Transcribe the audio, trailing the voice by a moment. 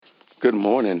Good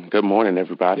morning. Good morning,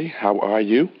 everybody. How are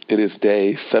you? It is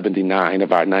day 79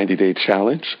 of our 90-day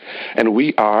challenge, and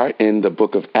we are in the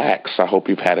book of Acts. I hope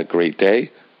you've had a great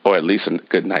day, or at least a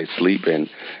good night's sleep, and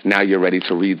now you're ready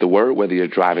to read the word, whether you're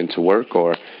driving to work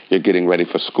or you're getting ready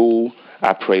for school.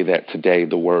 I pray that today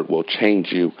the word will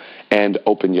change you and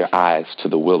open your eyes to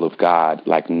the will of God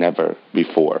like never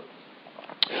before.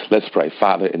 Let's pray.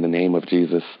 Father, in the name of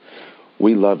Jesus,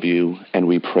 we love you and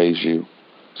we praise you.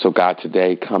 So God,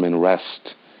 today come and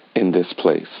rest in this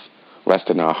place. Rest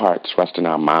in our hearts, rest in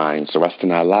our minds, rest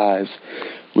in our lives.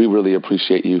 We really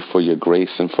appreciate you for your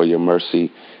grace and for your mercy.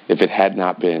 If it had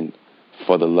not been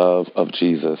for the love of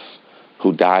Jesus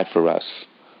who died for us,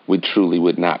 we truly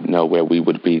would not know where we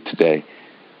would be today.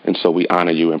 And so we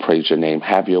honor you and praise your name.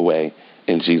 Have your way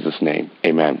in Jesus' name.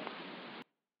 Amen.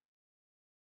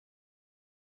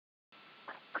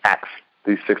 Acts,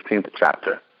 the 16th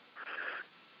chapter.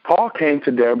 Paul came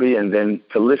to Derbe and then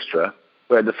to Lystra,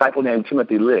 where a disciple named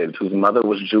Timothy lived, whose mother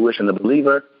was Jewish and a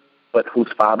believer, but whose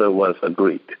father was a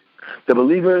Greek. The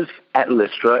believers at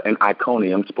Lystra and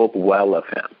Iconium spoke well of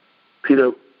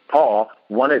him. Paul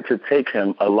wanted to take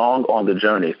him along on the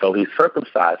journey, so he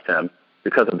circumcised him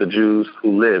because of the Jews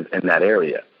who lived in that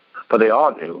area. For they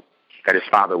all knew that his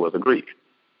father was a Greek.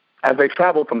 As they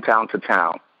traveled from town to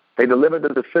town, they delivered the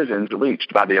decisions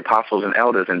reached by the apostles and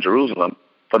elders in Jerusalem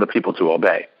for the people to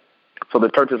obey. So the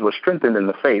churches were strengthened in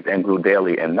the faith and grew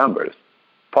daily in numbers.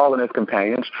 Paul and his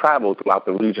companions traveled throughout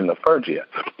the region of Phrygia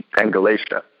and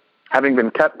Galatia, having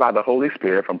been kept by the Holy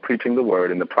Spirit from preaching the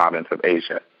word in the province of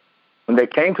Asia. When they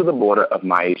came to the border of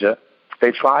Mysia,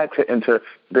 they tried to enter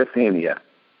Bithynia,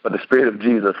 but the Spirit of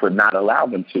Jesus would not allow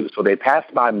them to. So they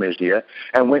passed by Mysia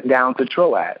and went down to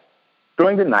Troas.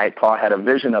 During the night, Paul had a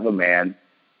vision of a man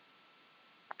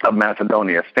of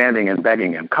Macedonia standing and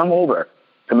begging him, "Come over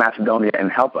to Macedonia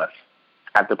and help us."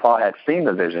 After Paul had seen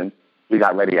the vision, we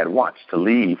got ready at once to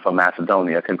leave for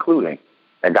Macedonia, concluding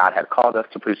that God had called us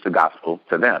to preach the gospel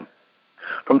to them.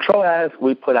 From Troas,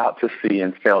 we put out to sea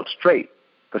and sailed straight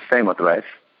for Samothrace,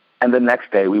 and the next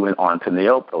day we went on to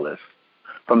Neapolis.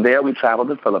 From there, we traveled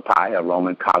to Philippi, a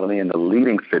Roman colony in the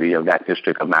leading city of that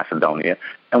district of Macedonia,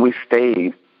 and we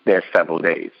stayed there several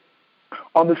days.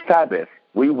 On the Sabbath,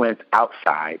 we went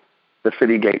outside the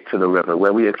city gate to the river,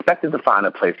 where we expected to find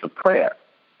a place of prayer.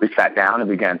 We sat down and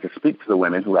began to speak to the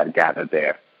women who had gathered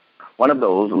there. One of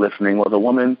those listening was a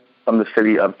woman from the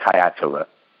city of Thyatira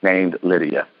named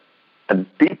Lydia,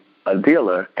 a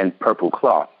dealer in purple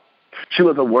cloth. She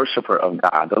was a worshiper of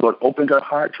God. The Lord opened her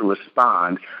heart to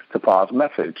respond to Paul's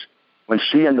message. When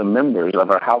she and the members of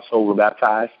her household were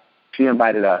baptized, she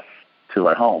invited us to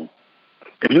her home.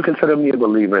 "If you consider me a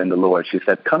believer in the Lord," she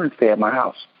said, "come and stay at my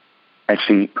house." And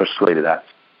she persuaded us.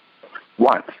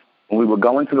 Once, when we were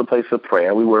going to the place of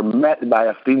prayer, we were met by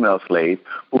a female slave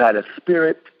who had a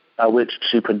spirit by which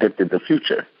she predicted the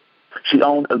future. She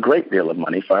owned a great deal of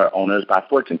money for her owners by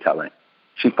fortune-telling.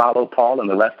 She followed Paul and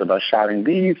the rest of us, shouting,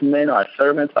 "These men are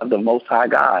servants of the Most High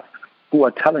God who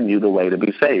are telling you the way to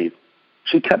be saved."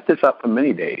 She kept this up for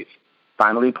many days.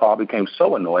 Finally, Paul became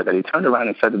so annoyed that he turned around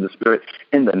and said to the spirit,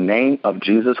 "In the name of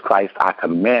Jesus Christ, I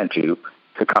command you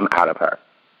to come out of her."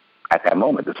 At that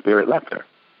moment, the spirit left her.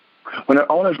 When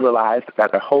her owners realized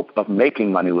that their hope of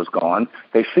making money was gone,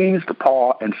 they seized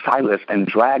Paul and Silas and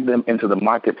dragged them into the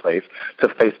marketplace to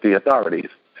face the authorities.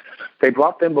 They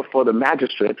brought them before the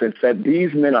magistrates and said,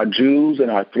 "These men are Jews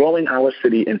and are throwing our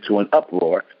city into an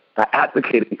uproar by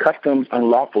advocating customs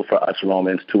unlawful for us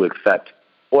Romans to accept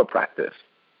or practice."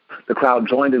 The crowd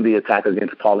joined in the attack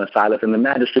against Paul and Silas, and the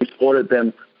magistrates ordered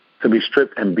them to be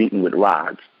stripped and beaten with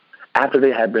rods. After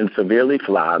they had been severely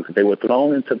flogged, they were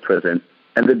thrown into prison,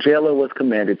 and the jailer was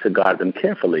commanded to guard them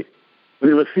carefully.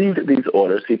 When he received these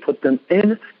orders, he put them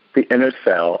in the inner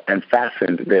cell and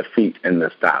fastened their feet in the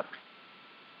stocks.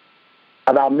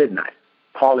 About midnight,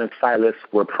 Paul and Silas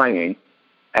were praying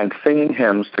and singing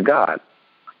hymns to God,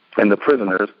 and the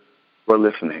prisoners were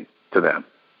listening to them.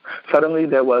 Suddenly,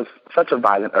 there was such a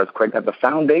violent earthquake that the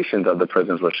foundations of the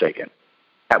prisons were shaken.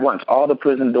 At once, all the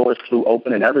prison doors flew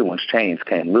open and everyone's chains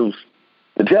came loose.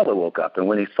 The jailer woke up, and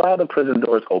when he saw the prison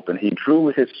doors open, he drew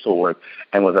his sword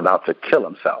and was about to kill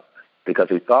himself because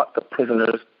he thought the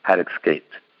prisoners had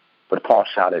escaped. But Paul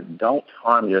shouted, "Don't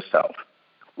harm yourself.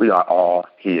 We are all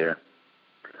here."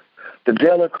 The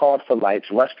jailer called for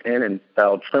lights, rushed in, and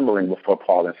fell trembling before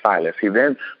Paul and Silas. He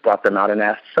then brought them out and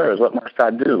asked, "Sirs, what must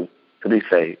I do to be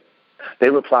saved?" They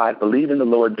replied, "Believe in the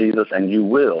Lord Jesus, and you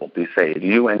will be saved,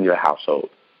 you and your household."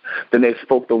 Then they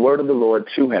spoke the word of the Lord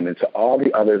to him and to all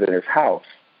the others in his house.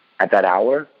 At that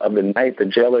hour of the night, the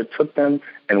jailer took them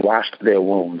and washed their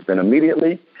wounds. Then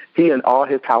immediately, he and all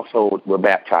his household were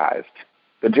baptized.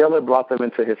 The jailer brought them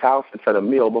into his house and set a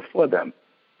meal before them.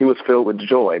 He was filled with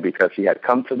joy because he had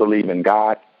come to believe in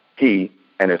God, he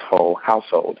and his whole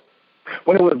household.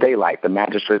 When it was daylight, the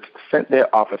magistrates sent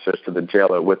their officers to the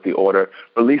jailer with the order,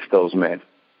 "Release those men."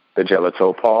 The jailer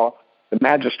told Paul, "The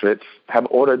magistrates have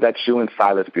ordered that you and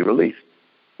Silas be released.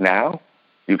 Now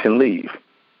you can leave.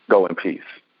 Go in peace."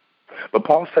 But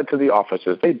Paul said to the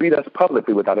officers, "They beat us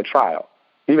publicly without a trial,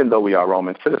 even though we are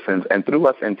Roman citizens, and threw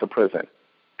us into prison.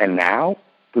 And now,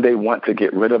 do they want to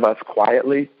get rid of us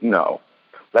quietly? No.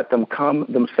 Let them come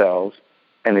themselves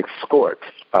and escort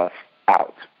us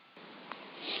out."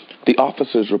 The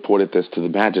officers reported this to the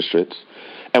magistrates,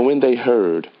 and when they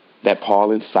heard that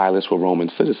Paul and Silas were Roman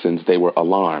citizens, they were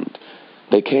alarmed.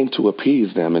 They came to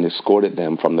appease them and escorted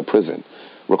them from the prison,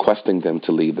 requesting them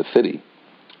to leave the city.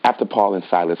 After Paul and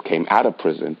Silas came out of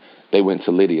prison, they went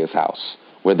to Lydia's house,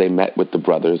 where they met with the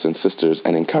brothers and sisters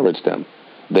and encouraged them.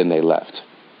 Then they left.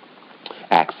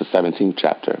 Acts, the 17th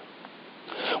chapter.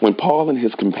 When Paul and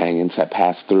his companions had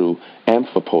passed through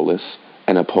Amphipolis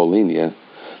and Apollonia,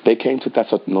 they came to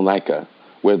Thessalonica,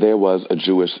 where there was a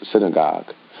Jewish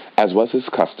synagogue. As was his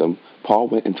custom, Paul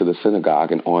went into the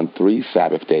synagogue, and on 3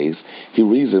 Sabbath days he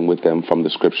reasoned with them from the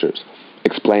Scriptures,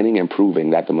 explaining and proving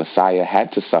that the Messiah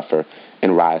had to suffer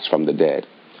and rise from the dead.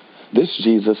 "This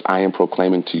Jesus I am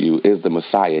proclaiming to you is the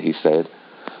Messiah," he said.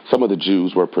 Some of the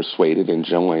Jews were persuaded and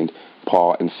joined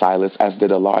Paul and Silas, as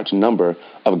did a large number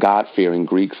of God-fearing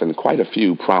Greeks and quite a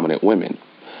few prominent women.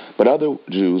 But other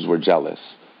Jews were jealous,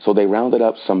 so they rounded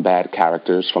up some bad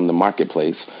characters from the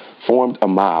marketplace, formed a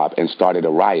mob, and started a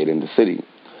riot in the city.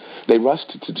 They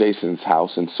rushed to Jason's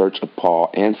house in search of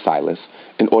Paul and Silas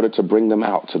in order to bring them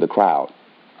out to the crowd.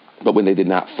 But when they did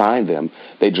not find them,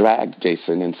 they dragged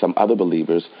Jason and some other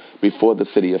believers before the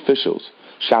city officials,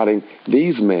 shouting,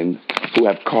 "These men who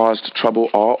have caused trouble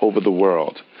all over the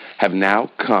world have now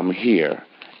come here,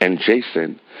 and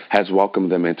Jason has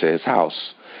welcomed them into his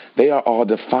house. They are all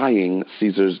defying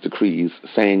Caesar's decrees,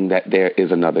 saying that there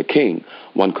is another king,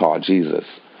 one called Jesus."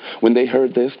 When they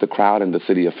heard this, the crowd and the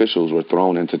city officials were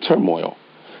thrown into turmoil.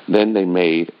 Then they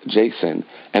made Jason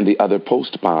and the other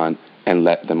post bond and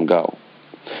let them go.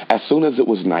 As soon as it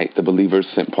was night, the believers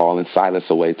sent Paul and Silas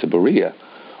away to Berea.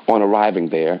 On arriving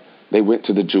there, they went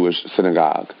to the Jewish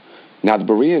synagogue. Now the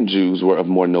Berean Jews were of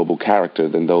more noble character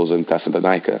than those in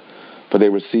Thessalonica, for they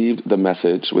received the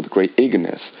message with great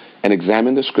eagerness and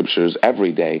examined the Scriptures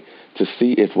every day to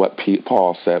see if what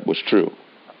Paul said was true.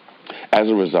 As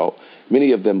a result,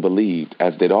 many of them believed,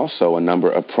 as did also a number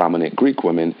of prominent Greek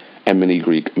women and many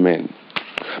Greek men.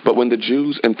 But when the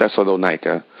Jews in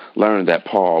Thessalonica learned that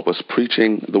Paul was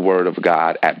preaching the word of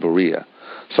God at Berea,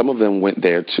 some of them went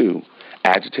there too,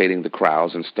 agitating the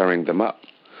crowds and stirring them up.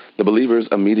 The believers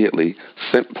immediately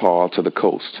sent Paul to the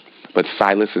coast, but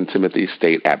Silas and Timothy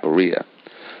stayed at Berea.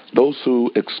 Those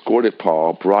who escorted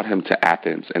Paul brought him to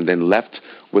Athens and then left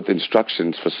with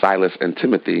instructions for Silas and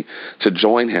Timothy to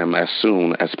join him as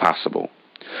soon as possible.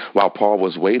 While Paul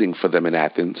was waiting for them in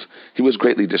Athens, he was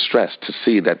greatly distressed to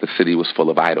see that the city was full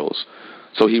of idols.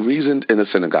 So he reasoned in the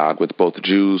synagogue with both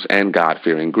Jews and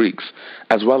God-fearing Greeks,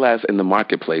 as well as in the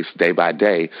marketplace day by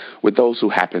day with those who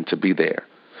happened to be there.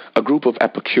 A group of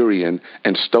Epicurean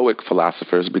and Stoic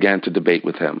philosophers began to debate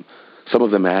with him. Some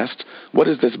of them asked, "What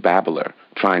is this babbler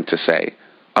trying to say?"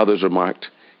 Others remarked,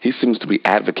 "He seems to be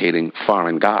advocating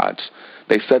foreign gods."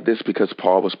 They said this because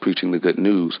Paul was preaching the good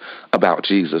news about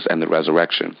Jesus and the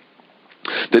resurrection.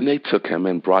 Then they took him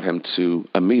and brought him to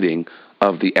a meeting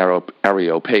of the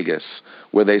Areopagus,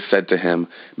 where they said to him,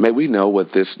 "May we know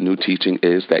what this new teaching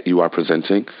is that you are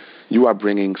presenting? You are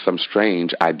bringing some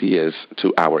strange ideas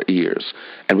to our ears,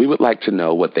 and we would like to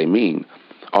know what they mean."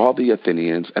 All the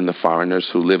Athenians and the foreigners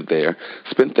who lived there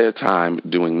spent their time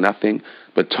doing nothing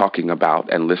but talking about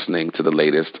and listening to the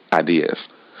latest ideas.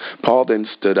 Paul then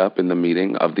stood up in the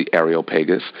meeting of the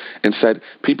Areopagus and said,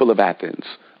 "People of Athens,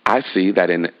 I see that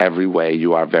in every way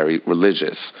you are very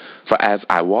religious. For as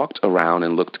I walked around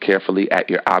and looked carefully at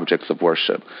your objects of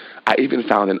worship, I even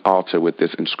found an altar with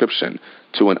this inscription,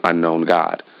 'To an unknown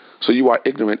God.' So you are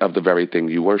ignorant of the very thing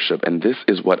you worship, and this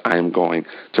is what I am going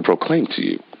to proclaim to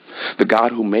you. The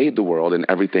God who made the world and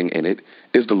everything in it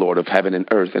is the Lord of heaven and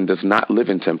earth and does not live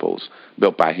in temples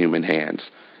built by human hands.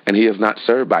 And he is not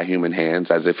served by human hands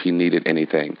as if he needed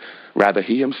anything. Rather,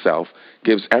 he himself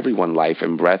gives everyone life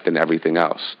and breath and everything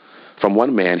else. From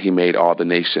one man he made all the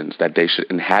nations, that they should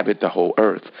inhabit the whole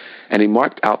earth. And he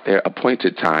marked out their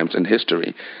appointed times in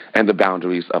history and the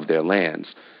boundaries of their lands.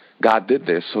 God did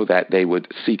this so that they would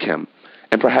seek him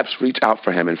and perhaps reach out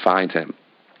for him and find him,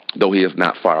 though he is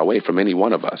not far away from any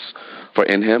one of us. For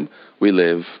in him we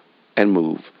live and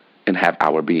move and have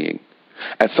our being.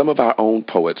 As some of our own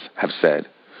poets have said,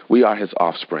 we are his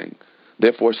offspring.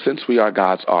 Therefore, since we are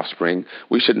God's offspring,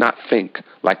 we should not think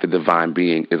like the divine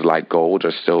being is like gold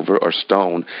or silver or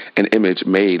stone, an image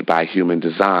made by human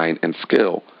design and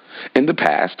skill. In the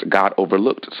past, God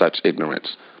overlooked such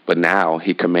ignorance, but now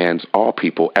he commands all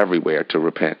people everywhere to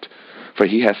repent. For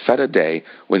he has set a day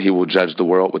when he will judge the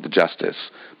world with justice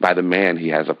by the man he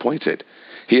has appointed.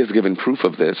 He has given proof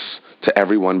of this to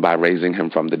everyone by raising him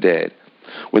from the dead.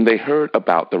 When they heard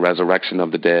about the resurrection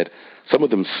of the dead, some of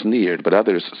them sneered, but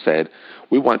others said,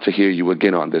 "We want to hear you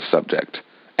again on this subject."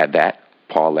 At that,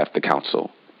 Paul left the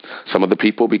council. Some of the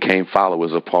people became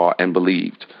followers of Paul and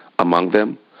believed. Among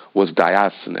them was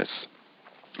Dionysius,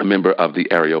 a member of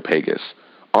the Areopagus,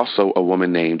 also a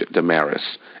woman named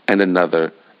Damaris, and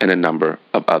a number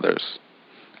of others.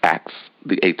 Acts,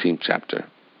 the 18th chapter.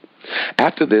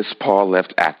 After this, Paul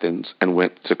left Athens and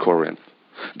went to Corinth.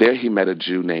 There he met a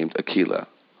Jew named Aquila,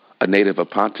 a native of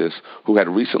Pontus who had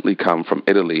recently come from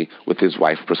Italy with his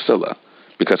wife Priscilla,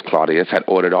 because Claudius had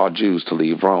ordered all Jews to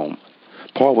leave Rome.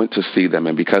 Paul went to see them,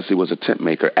 and because he was a tent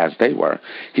maker as they were,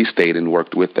 he stayed and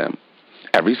worked with them.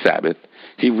 Every Sabbath,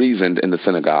 he reasoned in the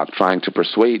synagogue, trying to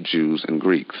persuade Jews and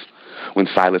Greeks. When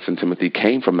Silas and Timothy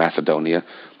came from Macedonia,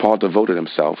 Paul devoted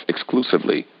himself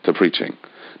exclusively to preaching,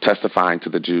 testifying to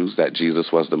the Jews that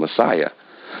Jesus was the Messiah.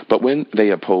 But when they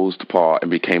opposed Paul and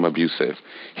became abusive,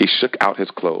 he shook out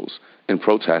his clothes in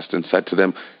protest and said to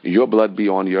them, "Your blood be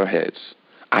on your heads.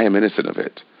 I am innocent of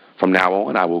it. From now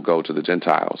on I will go to the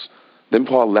Gentiles." Then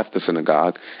Paul left the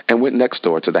synagogue and went next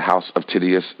door to the house of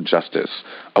Titius Justus,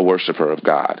 a worshiper of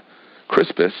God.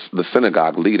 Crispus, the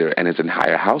synagogue leader, and his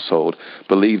entire household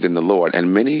believed in the Lord,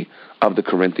 and many of the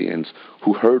Corinthians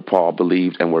who heard Paul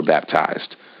believed and were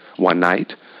baptized. One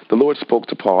night, the Lord spoke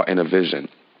to Paul in a vision.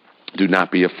 "Do not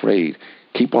be afraid.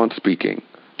 Keep on speaking.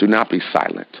 Do not be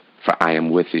silent, for I am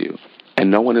with you.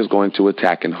 And no one is going to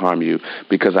attack and harm you,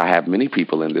 because I have many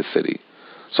people in this city."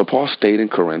 So Paul stayed in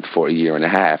Corinth for a year and a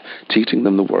half, teaching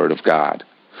them the word of God.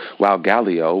 While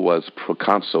Gallio was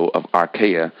proconsul of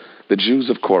Achaia, the Jews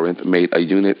of Corinth made a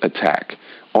unit attack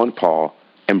on Paul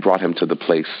and brought him to the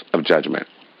place of judgment.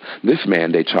 This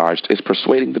man, they charged, is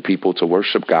persuading the people to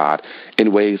worship God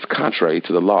in ways contrary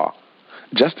to the law.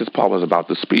 Just as Paul was about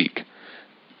to speak,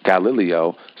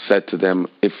 Gallio said to them,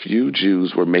 "If you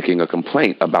Jews were making a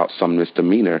complaint about some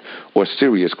misdemeanor or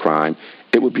serious crime,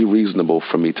 it would be reasonable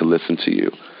for me to listen to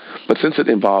you. But since it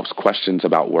involves questions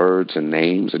about words and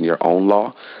names and your own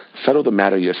law, settle the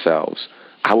matter yourselves.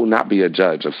 I will not be a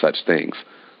judge of such things."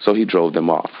 So he drove them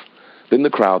off. Then the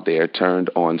crowd there turned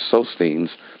on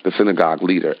Sosthenes, the synagogue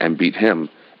leader, and beat him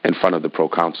in front of the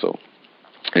proconsul.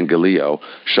 And Gallio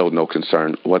showed no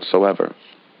concern whatsoever.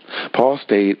 Paul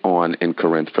stayed on in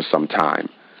Corinth for some time.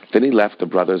 Then he left the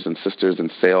brothers and sisters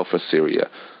and sailed for Syria,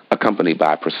 accompanied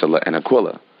by Priscilla and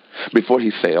Aquila. Before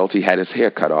he sailed, he had his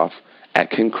hair cut off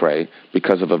at Cenchreae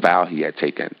because of a vow he had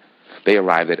taken. They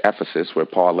arrived at Ephesus, where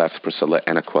Paul left Priscilla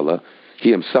and Aquila.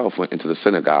 He himself went into the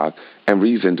synagogue and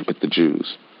reasoned with the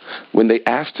Jews. When they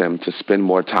asked him to spend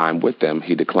more time with them,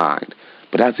 he declined.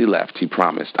 But as he left, he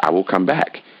promised, "I will come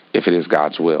back if it is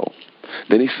God's will."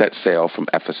 Then he set sail from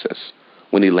Ephesus.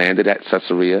 When he landed at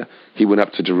Caesarea, he went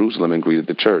up to Jerusalem and greeted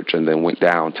the church, and then went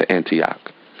down to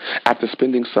Antioch. After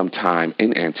spending some time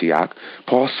in Antioch,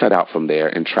 Paul set out from there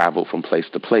and traveled from place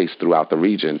to place throughout the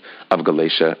region of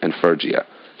Galatia and Phrygia,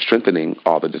 strengthening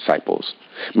all the disciples.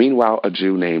 Meanwhile, a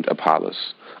Jew named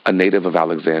Apollos, a native of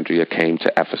Alexandria, came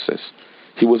to Ephesus.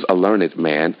 He was a learned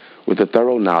man with a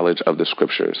thorough knowledge of the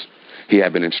Scriptures. He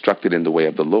had been instructed in the way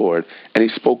of the Lord, and he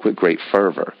spoke with great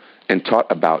fervor and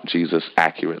taught about Jesus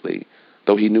accurately,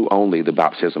 though he knew only the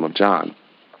baptism of John.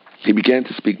 He began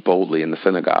to speak boldly in the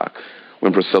synagogue.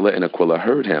 When Priscilla and Aquila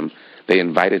heard him, they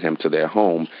invited him to their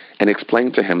home and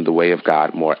explained to him the way of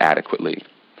God more adequately.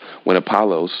 When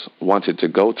Apollos wanted to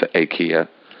go to Achaia,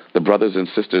 the brothers and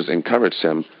sisters encouraged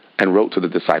him and wrote to the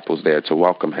disciples there to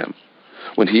welcome him.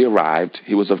 When he arrived,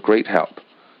 he was of great help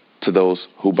to those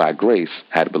who by grace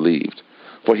had believed,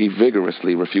 for he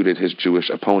vigorously refuted his Jewish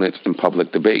opponents in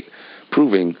public debate,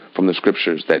 proving from the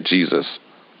Scriptures that Jesus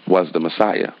was the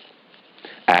Messiah.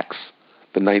 Acts,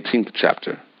 the 19th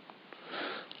chapter.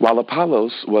 While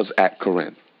Apollos was at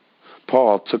Corinth,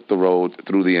 Paul took the road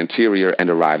through the interior and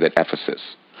arrived at Ephesus.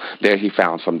 There he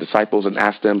found some disciples and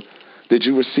asked them, "Did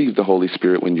you receive the Holy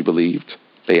Spirit when you believed?"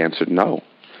 They answered, "No.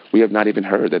 We have not even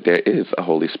heard that there is a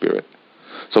Holy Spirit."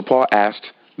 So Paul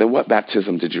asked, "Then what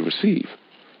baptism did you receive?"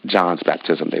 "John's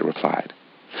baptism," they replied.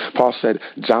 Paul said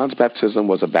John's baptism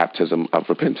was a baptism of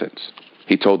repentance.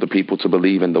 He told the people to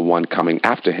believe in the one coming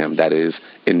after him, that is,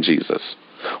 in Jesus.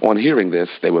 On hearing this,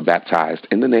 they were baptized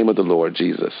in the name of the Lord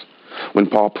Jesus. When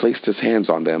Paul placed his hands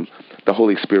on them, the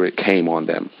Holy Spirit came on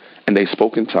them, and they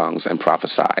spoke in tongues and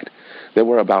prophesied. There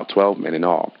were about 12 men in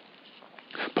all.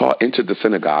 Paul entered the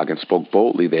synagogue and spoke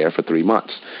boldly there for 3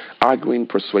 months, arguing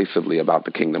persuasively about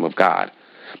the kingdom of God.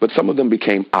 But some of them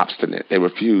became obstinate. They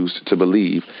refused to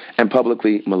believe and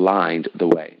publicly maligned the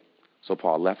way. So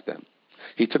Paul left them.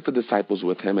 He took the disciples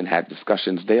with him and had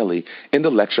discussions daily in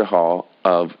the lecture hall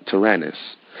of Tyrannus.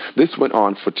 This went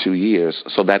on for 2 years,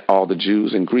 so that all the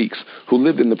Jews and Greeks who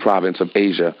lived in the province of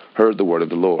Asia heard the word of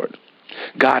the Lord.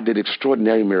 God did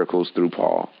extraordinary miracles through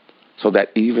Paul, so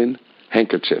that even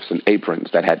handkerchiefs and aprons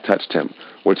that had touched him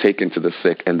were taken to the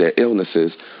sick, and their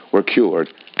illnesses were cured,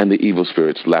 and the evil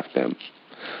spirits left them.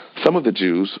 Some of the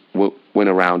Jews went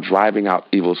around driving out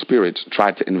evil spirits,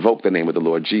 tried to invoke the name of the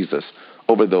Lord Jesus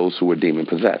over those who were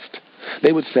demon-possessed.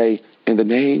 They would say, "In the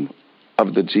name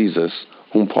of the Jesus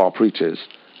whom Paul preaches,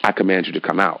 I command you to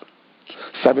come out."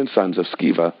 7 sons of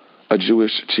Sceva, a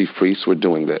Jewish chief priest, were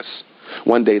doing this.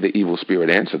 One day the evil spirit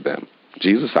answered them,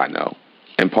 "Jesus I know,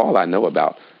 and Paul I know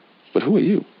about, but who are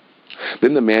you?"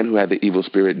 Then the man who had the evil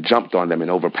spirit jumped on them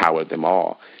and overpowered them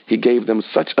all. He gave them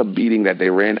such a beating that they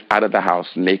ran out of the house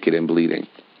naked and bleeding.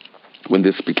 When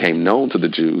this became known to the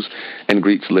Jews and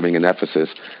Greeks living in Ephesus,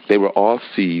 they were all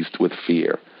seized with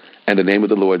fear, and the name of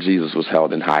the Lord Jesus was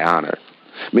held in high honor.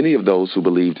 Many of those who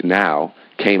believed now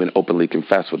came and openly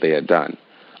confessed what they had done.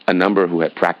 A number who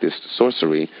had practiced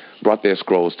sorcery brought their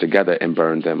scrolls together and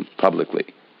burned them publicly.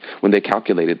 When they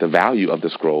calculated the value of the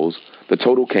scrolls, the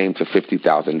total came to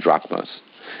 50,000 drachmas.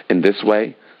 In this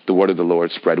way, the word of the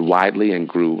Lord spread widely and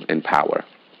grew in power.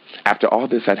 After all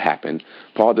this had happened,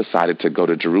 Paul decided to go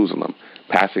to Jerusalem,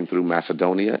 passing through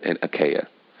Macedonia and Achaia.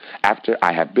 "After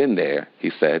I have been there,"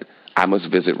 he said, "I must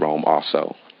visit Rome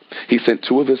also." He sent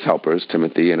 2 of his helpers,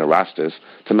 Timothy and Erastus,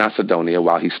 to Macedonia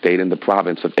while he stayed in the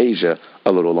province of Asia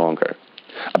a little longer.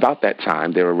 About that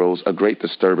time, there arose a great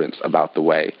disturbance about the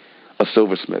way. A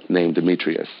silversmith named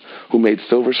Demetrius, who made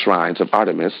silver shrines of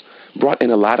Artemis, brought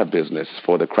in a lot of business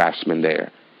for the craftsmen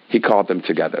there. He called them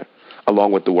together,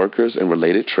 along with the workers in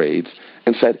related trades,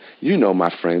 and said, "You know, my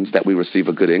friends, that we receive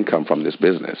a good income from this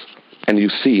business. And you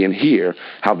see and hear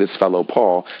how this fellow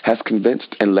Paul has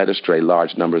convinced and led astray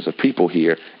large numbers of people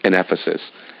here in Ephesus,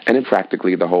 and in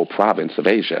practically the whole province of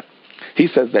Asia. He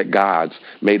says that gods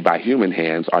made by human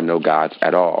hands are no gods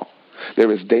at all.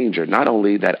 There is danger not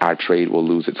only that our trade will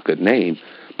lose its good name,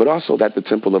 but also that the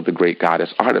temple of the great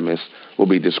goddess Artemis will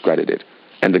be discredited,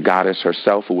 and the goddess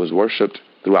herself who was worshipped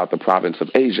throughout the province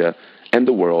of Asia and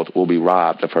the world will be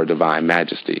robbed of her divine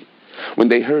majesty." When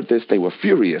they heard this, they were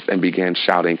furious and began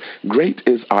shouting, "Great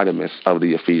is Artemis of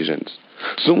the Ephesians."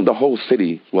 Soon the whole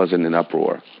city was in an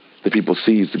uproar. The people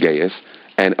seized Gaius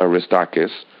and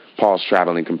Aristarchus, Paul's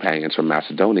traveling companions from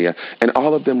Macedonia, and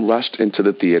all of them rushed into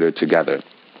the theater together.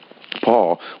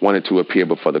 Paul wanted to appear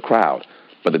before the crowd,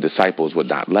 but the disciples would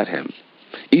not let him.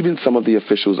 Even some of the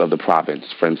officials of the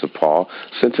province, friends of Paul,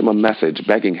 sent him a message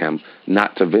begging him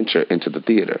not to venture into the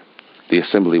theater. The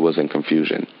assembly was in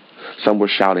confusion. Some were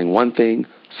shouting one thing,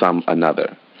 some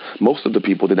another. Most of the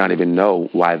people did not even know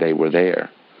why they were there.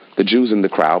 The Jews in the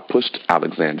crowd pushed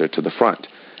Alexander to the front,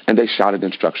 and they shouted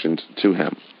instructions to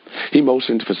him. He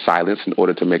motioned for silence in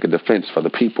order to make a defense for the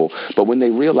people, but when they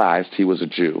realized he was a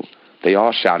Jew, they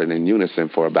all shouted in unison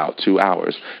for about 2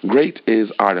 hours, "Great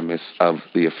is Artemis of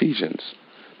the Ephesians."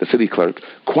 The city clerk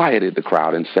quieted the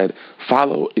crowd and said,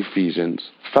 fellow Ephesians,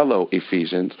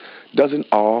 doesn't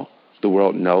all the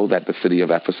world know that the city of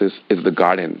Ephesus is the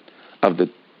garden of the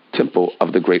temple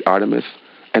of the great Artemis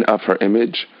and of her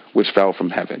image, which fell from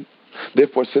heaven?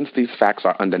 Therefore, since these facts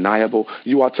are undeniable,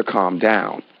 you ought to calm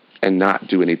down and not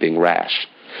do anything rash.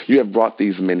 You have brought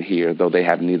these men here, though they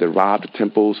have neither robbed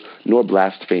temples nor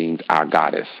blasphemed our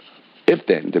goddess. If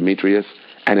then Demetrius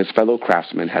and his fellow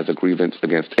craftsmen has a grievance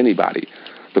against anybody,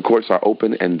 the courts are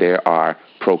open and there are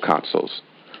proconsuls.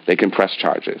 They can press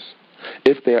charges.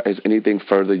 If there is anything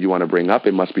further you want to bring up,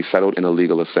 it must be settled in a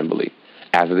legal assembly.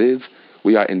 As it is,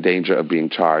 we are in danger of being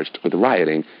charged with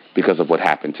rioting because of what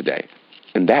happened today.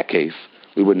 In that case,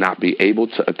 we would not be able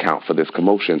to account for this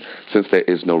commotion since there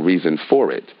is no reason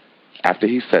for it. After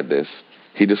he said this,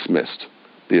 he dismissed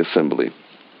the assembly.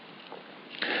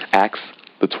 Acts,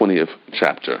 the 20th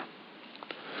chapter.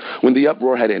 When the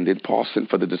uproar had ended, Paul sent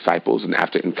for the disciples and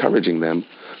after encouraging them,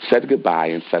 said goodbye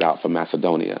and set out for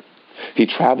Macedonia. He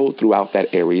traveled throughout that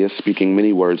area, speaking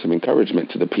many words of encouragement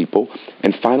to the people,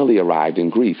 and finally arrived in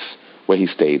Greece, where he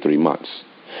stayed 3 months.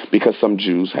 Because some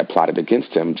Jews had plotted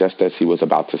against him just as he was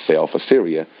about to sail for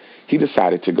Syria, he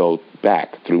decided to go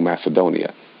back through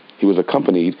Macedonia. He was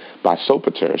accompanied by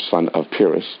Sopater, son of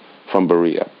Pyrrhus, from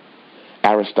Berea.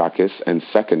 Aristarchus and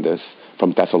Secundus,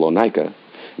 from Thessalonica,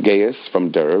 Gaius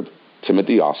from Derbe,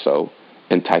 Timothy also,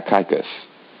 and Tychicus,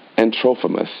 and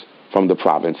Trophimus from the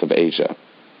province of Asia.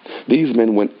 These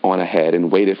men went on ahead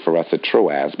and waited for us at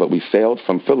Troas, but we sailed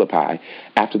from Philippi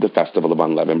after the festival of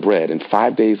unleavened bread, and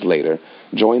 5 days later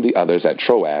joined the others at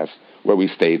Troas, where we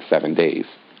stayed 7 days.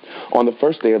 On the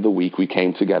first day of the week, we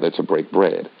came together to break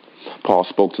bread. Paul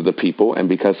spoke to the people, and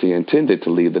because he intended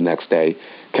to leave the next day,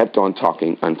 kept on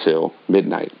talking until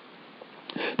midnight.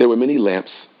 There were many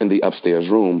lamps in the upstairs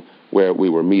room where we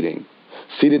were meeting.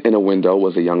 Seated in a window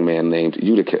was a young man named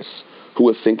Eutychus, who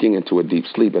was sinking into a deep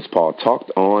sleep as Paul talked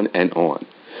on and on.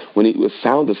 When he was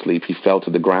sound asleep, he fell to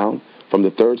the ground from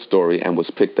the third story and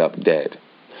was picked up dead.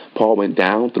 Paul went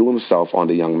down, threw himself on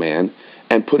the young man,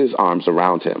 and put his arms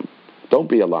around him. "Don't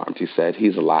be alarmed," he said.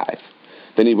 "He's alive."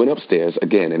 Then he went upstairs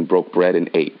again and broke bread and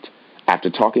ate. After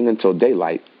talking until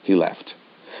daylight, he left.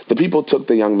 The people took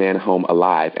the young man home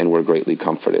alive and were greatly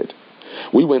comforted.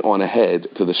 We went on ahead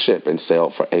to the ship and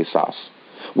sailed for Assos,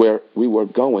 where we were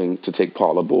going to take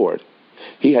Paul aboard.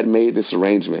 He had made this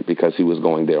arrangement because he was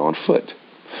going there on foot.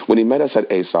 When he met us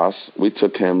at Assos, we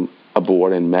took him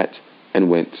aboard and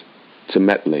went to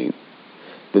Mytilene.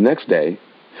 The next day,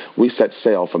 we set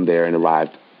sail from there and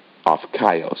arrived off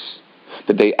Chios.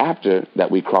 The day after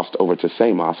that, we crossed over to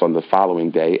Samos. On the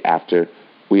following day after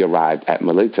we arrived at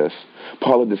Miletus,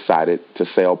 Paul had decided to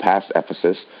sail past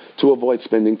Ephesus to avoid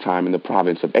spending time in the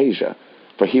province of Asia,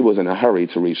 for he was in a hurry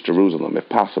to reach Jerusalem, if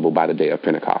possible, by the day of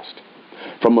Pentecost.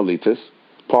 From Miletus,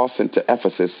 Paul sent to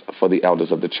Ephesus for the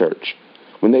elders of the church.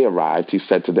 When they arrived, he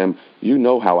said to them, "You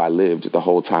know how I lived the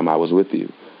whole time I was with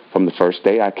you. From the first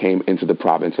day I came into the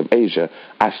province of Asia,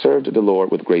 I served the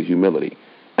Lord with great humility,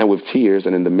 and with tears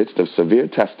and in the midst of severe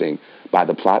testing by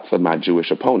the plots of my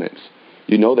Jewish opponents.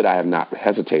 You know that I have not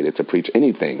hesitated to preach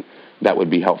anything that would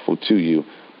be helpful to you,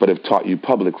 but have taught you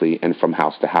publicly and from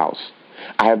house to house.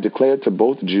 I have declared to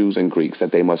both Jews and Greeks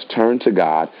that they must turn to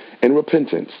God in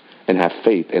repentance and have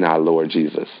faith in our Lord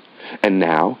Jesus. And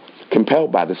now,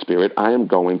 compelled by the Spirit, I am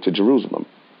going to Jerusalem,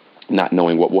 not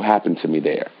knowing what will happen to me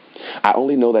there. I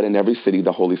only know that in every city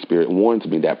the Holy Spirit warns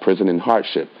me that prison and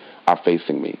hardship are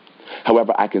facing me.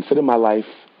 However, I consider my life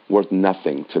worth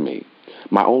nothing to me.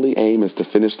 My only aim is to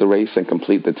finish the race and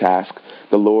complete the task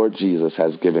the Lord Jesus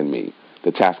has given me,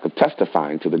 the task of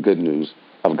testifying to the good news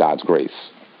of God's grace.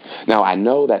 Now, I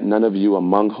know that none of you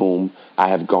among whom I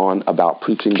have gone about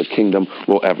preaching the kingdom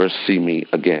will ever see me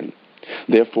again.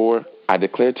 Therefore, I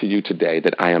declare to you today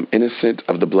that I am innocent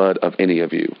of the blood of any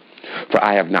of you, for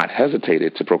I have not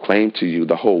hesitated to proclaim to you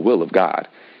the whole will of God.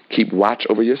 Keep watch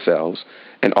over yourselves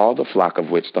and all the flock of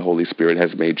which the Holy Spirit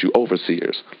has made you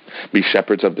overseers. Be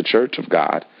shepherds of the church of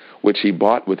God, which he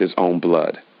bought with his own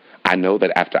blood. I know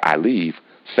that after I leave,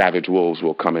 savage wolves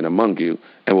will come in among you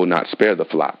and will not spare the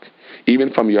flock.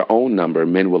 Even from your own number,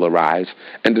 men will arise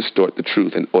and distort the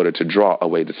truth in order to draw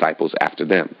away disciples after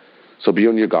them. So be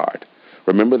on your guard.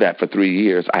 Remember that for 3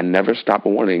 years I never stopped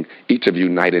warning each of you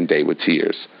night and day with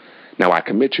tears. Now I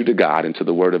commit you to God and to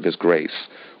the word of his grace,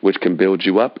 which can build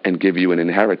you up and give you an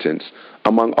inheritance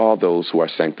among all those who are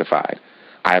sanctified.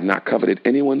 I have not coveted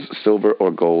anyone's silver or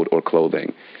gold or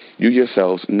clothing. You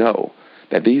yourselves know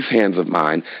that these hands of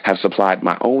mine have supplied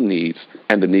my own needs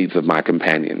and the needs of my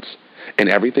companions. In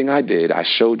everything I did, I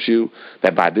showed you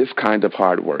that by this kind of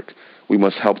hard work, we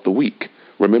must help the weak,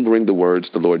 remembering the words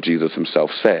the Lord Jesus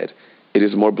himself said, "It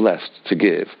is more blessed to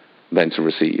give than to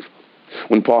receive."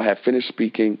 When Paul had finished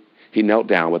speaking, he knelt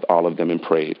down with all of them and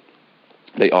prayed.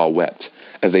 They all wept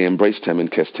as they embraced him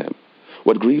and kissed him.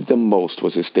 What grieved them most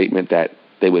was his statement that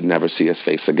they would never see his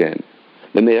face again.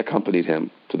 Then they accompanied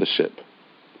him to the ship.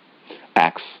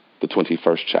 Acts, the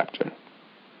 21st chapter.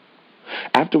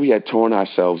 After we had torn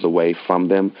ourselves away from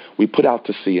them, we put out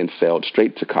to sea and sailed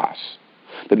straight to Kos.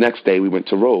 The next day we went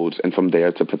to Rhodes and from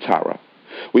there to Patara.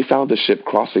 We found the ship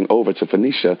crossing over to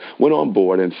Phoenicia, went on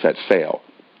board and set sail.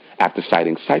 After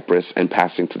sighting Cyprus and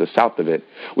passing to the south of it,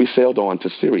 we sailed on to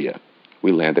Syria.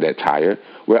 We landed at Tyre,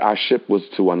 where our ship was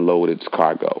to unload its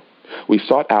cargo. We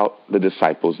sought out the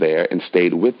disciples there and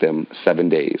stayed with them 7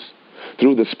 days.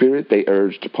 Through the Spirit, they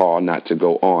urged Paul not to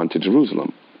go on to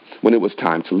Jerusalem. When it was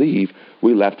time to leave,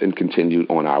 we left and continued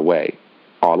on our way.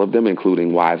 All of them,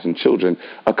 including wives and children,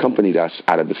 accompanied us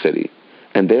out of the city.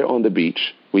 And there on the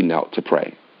beach, we knelt to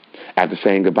pray. After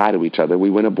saying goodbye to each other,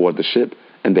 we went aboard the ship,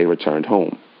 and they returned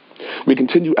home. We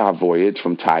continued our voyage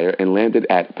from Tyre and landed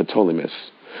at Ptolemais,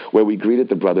 where we greeted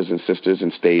the brothers and sisters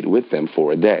and stayed with them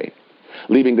for a day.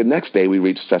 Leaving the next day, we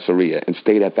reached Caesarea and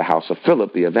stayed at the house of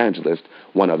Philip the evangelist,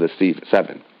 one of the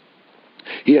 7.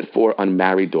 He had 4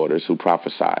 unmarried daughters who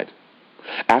prophesied.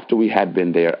 After we had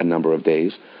been there a number of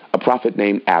days, a prophet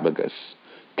named Abagus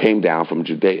came down from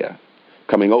Judea.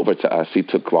 Coming over to us, he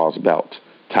took Paul's belt,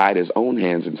 tied his own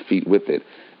hands and feet with it,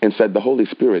 and said, "The Holy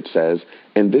Spirit says,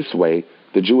 in this way,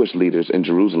 the Jewish leaders in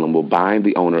Jerusalem will bind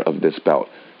the owner of this belt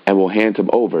and will hand him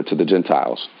over to the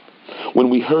Gentiles." When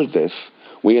we heard this,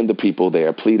 we and the people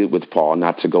there pleaded with Paul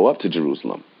not to go up to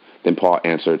Jerusalem. Then Paul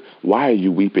answered, "Why are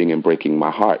you weeping and breaking my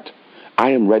heart?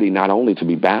 I am ready not only to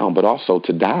be bound, but also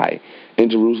to die in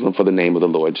Jerusalem for the name of the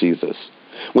Lord Jesus."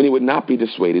 When he would not be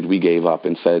dissuaded, we gave up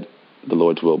and said, "The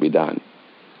Lord's will be done."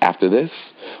 After this,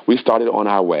 we started on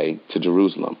our way to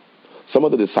Jerusalem. Some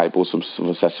of the disciples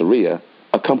from Caesarea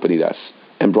accompanied us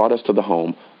and brought us to the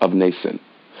home of Mnason,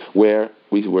 where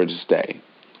we were to stay.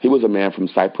 He was a man from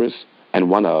Cyprus and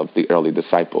one of the early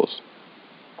disciples.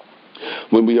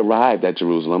 When we arrived at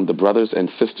Jerusalem, the brothers and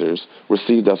sisters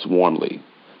received us warmly.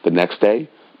 The next day,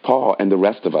 Paul and the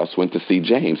rest of us went to see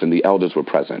James, and the elders were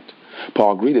present.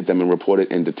 Paul greeted them and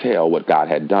reported in detail what God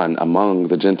had done among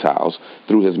the Gentiles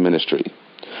through his ministry.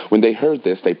 When they heard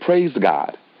this, they praised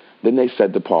God. Then they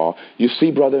said to Paul, "You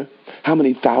see, brother, how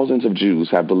many thousands of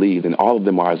Jews have believed, and all of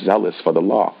them are zealous for the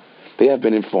law. They have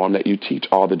been informed that you teach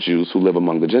all the Jews who live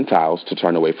among the Gentiles to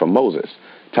turn away from Moses,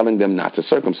 telling them not to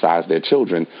circumcise their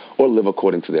children or live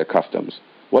according to their customs.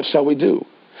 What shall we do?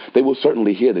 They will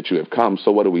certainly hear that you have come,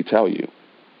 so what do we tell you?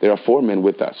 There are 4 men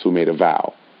with us who made a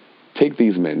vow. Take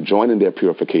these men, join in their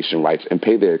purification rites, and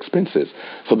pay their expenses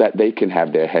so that they can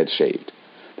have their heads shaved.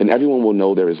 Then everyone will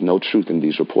know there is no truth in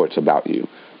these reports about you,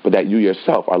 but that you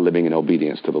yourself are living in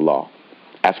obedience to the law.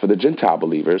 As for the Gentile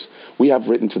believers, we have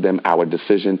written to them our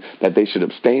decision that they should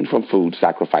abstain from food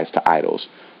sacrificed to idols,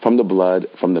 from the blood,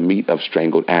 from the meat of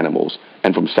strangled animals,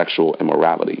 and from sexual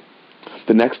immorality."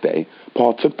 The next day,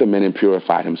 Paul took the men and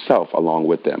purified himself along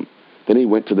with them. Then he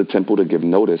went to the temple to give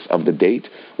notice of the date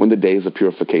when the days of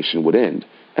purification would end,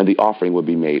 and the offering would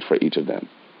be made for each of them.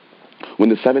 When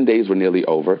the 7 days were nearly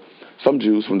over, some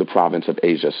Jews from the province of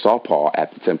Asia saw Paul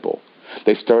at the temple.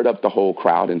 They stirred up the whole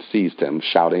crowd and seized him,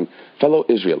 shouting, "Fellow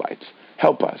Israelites,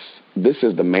 help us. This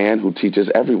is the man who teaches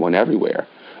everyone everywhere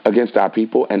against our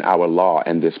people and our law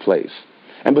and this place.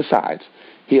 And besides,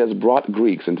 he has brought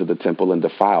Greeks into the temple and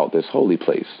defiled this holy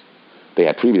place." They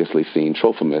had previously seen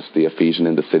Trophimus, the Ephesian,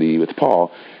 in the city with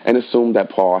Paul and assumed that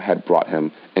Paul had brought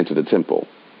him into the temple.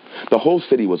 The whole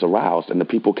city was aroused, and the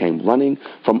people came running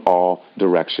from all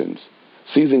directions.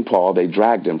 Seizing Paul, they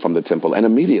dragged him from the temple, and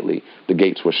immediately the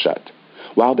gates were shut.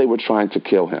 While they were trying to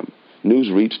kill him,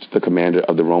 news reached the commander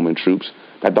of the Roman troops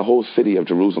that the whole city of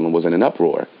Jerusalem was in an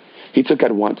uproar. He took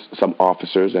at once some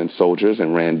officers and soldiers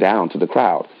and ran down to the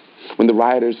crowd. When the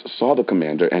rioters saw the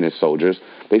commander and his soldiers,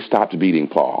 they stopped beating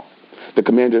Paul. The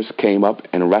commanders came up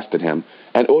and arrested him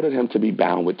and ordered him to be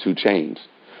bound with 2 chains.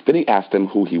 Then he asked him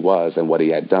who he was and what he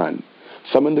had done.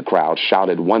 Some in the crowd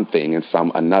shouted one thing and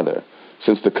some another.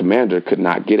 Since the commander could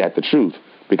not get at the truth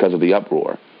because of the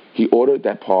uproar, he ordered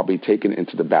that Paul be taken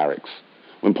into the barracks.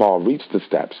 When Paul reached the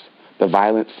steps, the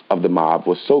violence of the mob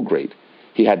was so great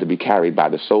he had to be carried by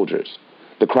the soldiers.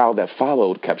 The crowd that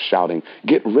followed kept shouting,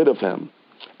 "Get rid of him."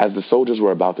 As the soldiers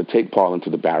were about to take Paul into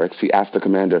the barracks, he asked the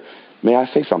commander, "May I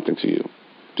say something to you?"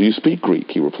 "Do you speak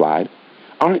Greek?" he replied.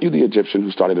 "Aren't you the Egyptian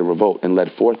who started a revolt and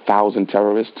led 4,000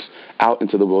 terrorists out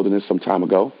into the wilderness some time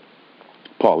ago?"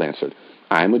 Paul answered,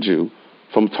 "I am a Jew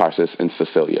from Tarsus in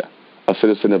Cilicia, a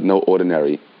citizen of no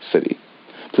ordinary city.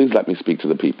 Please let me speak to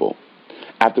the people."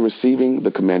 After receiving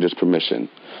the commander's permission,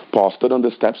 Paul stood on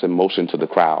the steps and motioned to the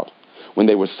crowd. When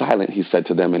they were silent, he said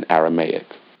to them in Aramaic.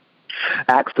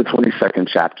 Acts, the 22nd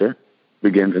chapter,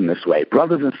 begins in this way.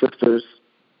 "Brothers and sisters,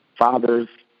 fathers,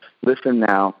 listen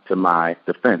now to my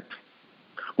defense."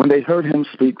 When they heard him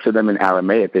speak to them in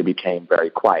Aramaic, they became very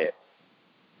quiet.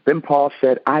 Then Paul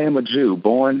said, "I am a Jew,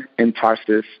 born in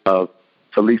Tarsus of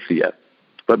Cilicia,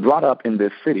 but brought up in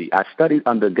this city. I studied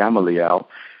under Gamaliel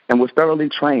and was thoroughly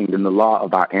trained in the law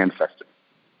of our ancestors.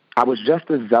 I was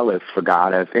just as zealous for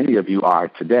God as any of you are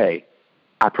today.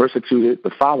 I persecuted the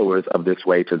followers of this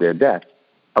way to their death,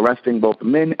 arresting both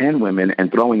men and women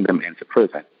and throwing them into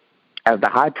prison, as the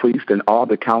high priest and all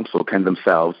the council can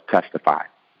themselves testify.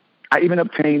 I even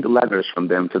obtained letters from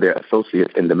them to their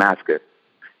associates in Damascus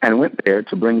and went there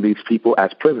to bring these people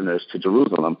as prisoners to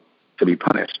Jerusalem to be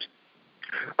punished.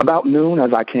 About noon,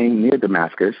 as I came near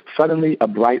Damascus, suddenly a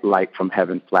bright light from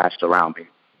heaven flashed around me.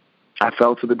 I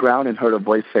fell to the ground and heard a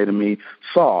voice say to me,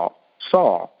 'Saul,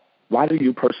 Saul, why do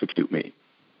you persecute me?'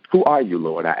 'Who are you,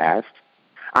 Lord?' I asked.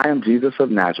 'I am Jesus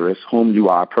of Nazareth, whom you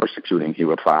are persecuting,' he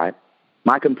replied.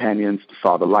 My companions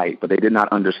saw the light, but they did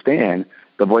not understand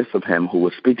the voice of him who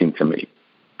was speaking to me.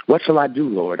 'What shall I do,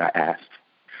 Lord?' I asked.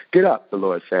 'Get up,' the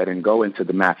Lord said, 'and go into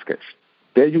Damascus.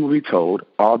 There you will be told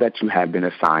all that you have been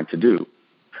assigned to do.'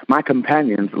 My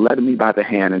companions led me by the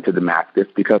hand into Damascus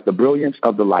because the brilliance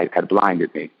of the light had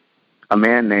blinded me. A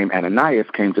man named Ananias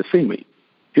came to see me.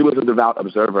 He was a devout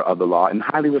observer of the law and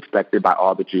highly respected by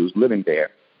all the Jews living there.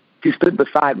 He stood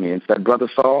beside me and said, "Brother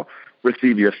Saul,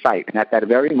 receive your sight." And at that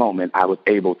very moment, I was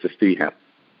able to see him.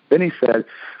 Then he said,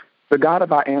 "The God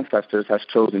of our ancestors has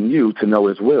chosen you to know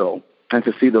his will and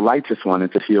to see the righteous one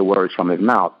and to hear words from his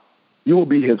mouth. You will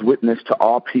be his witness to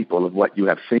all people of what you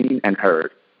have seen and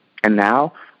heard. And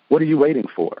now, what are you waiting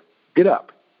for? Get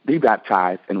up, be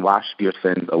baptized, and wash your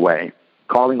sins away,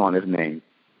 calling on his name."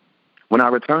 When I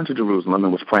returned to Jerusalem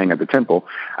and was praying at the temple,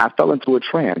 I fell into a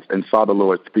trance and saw the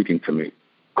Lord speaking to me.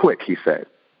 "Quick," he said,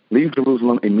 "leave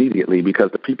Jerusalem immediately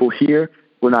because the people here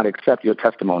will not accept your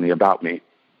testimony about me."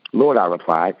 "Lord," I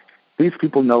replied, "these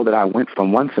people know that I went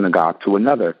from one synagogue to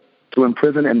another to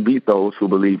imprison and beat those who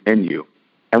believe in you.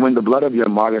 And when the blood of your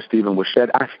martyr Stephen was shed,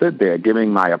 I stood there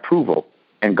giving my approval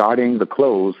and guarding the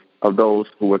clothes of those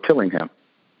who were killing him."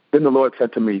 Then the Lord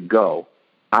said to me, "Go,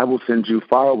 I will send you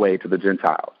far away to the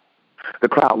Gentiles." The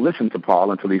crowd listened to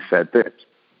Paul until he said this.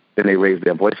 Then they raised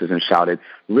their voices and shouted,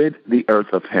 "Rid the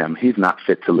earth of him. He's not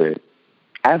fit to live."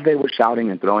 As they were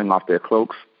shouting and throwing off their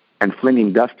cloaks and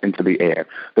flinging dust into the air,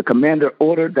 the commander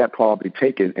ordered that Paul be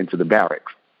taken into the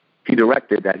barracks. He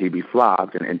directed that he be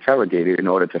flogged and interrogated in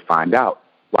order to find out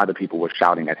why the people were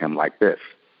shouting at him like this.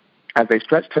 As they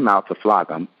stretched him out to flog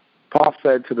him, Paul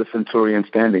said to the centurion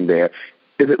standing there,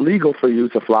 "Is it legal for you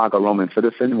to flog a Roman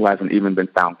citizen who hasn't even been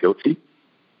found guilty?"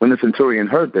 When the centurion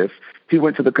heard this, he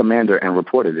went to the commander and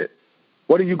reported it.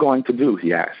 "What are you going to do?"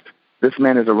 he asked. "This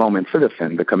man is a Roman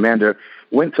citizen." The commander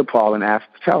went to Paul and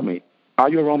asked, "Tell me, are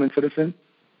you a Roman citizen?"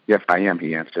 "Yes, I am,"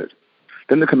 he answered.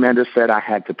 Then the commander said, "I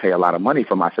had to pay a lot of money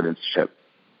for my citizenship,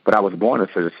 but I was born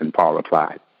a citizen," Paul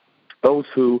replied. Those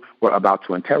who were about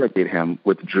to interrogate him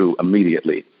withdrew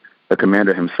immediately. The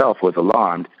commander himself was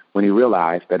alarmed when he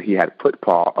realized that he had put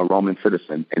Paul, a Roman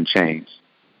citizen, in chains.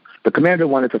 The commander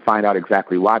wanted to find out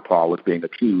exactly why Paul was being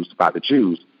accused by the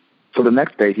Jews, so the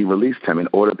next day he released him and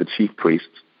ordered the chief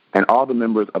priests and all the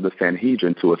members of the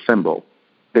Sanhedrin to assemble.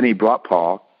 Then he brought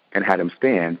Paul and had him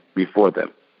stand before them.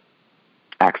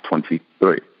 Acts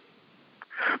 23.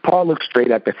 Paul looked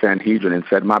straight at the Sanhedrin and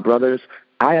said, "My brothers,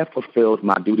 I have fulfilled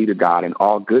my duty to God in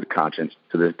all good conscience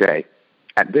to this day."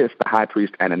 At this, the high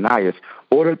priest Ananias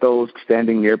ordered those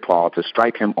standing near Paul to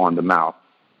strike him on the mouth.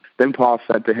 Then Paul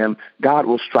said to him, "God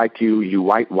will strike you, you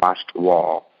whitewashed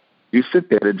wall. You sit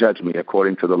there to judge me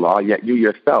according to the law, yet you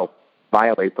yourself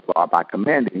violate the law by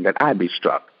commanding that I be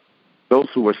struck." Those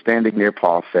who were standing near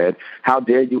Paul said, "How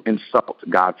dare you insult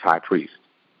God's high priest?"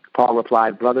 Paul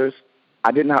replied, "Brothers,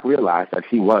 I did not realize that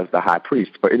he was the high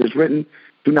priest, for it is written,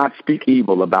 'Do not speak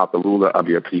evil about the ruler of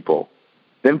your people.'"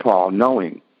 Then Paul,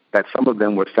 knowing that some of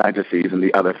them were Sadducees and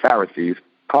the other Pharisees,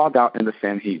 called out in the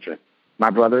Sanhedrin, "My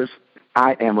brothers,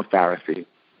 I am a Pharisee,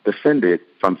 descended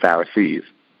from Pharisees.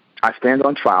 I stand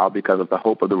on trial because of the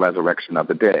hope of the resurrection of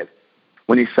the dead."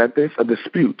 When he said this, a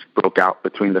dispute broke out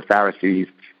between the Pharisees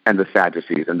and the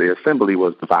Sadducees, and the assembly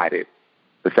was divided.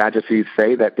 The Sadducees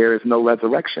say that there is no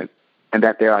resurrection and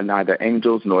that there are neither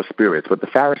angels nor spirits, but the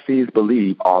Pharisees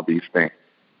believe all these things.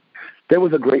 There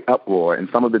was a great uproar, and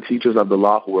some of the teachers of the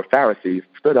law who were Pharisees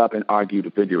stood up and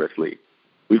argued vigorously.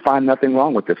 "We find nothing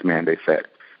wrong with this man," they said.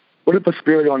 "What if a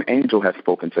spirit or an angel has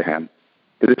spoken to him?"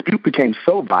 The dispute became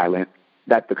so violent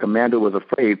that the commander was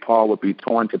afraid Paul would be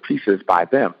torn to pieces by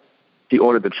them. He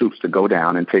ordered the troops to go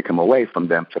down and take him away from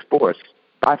them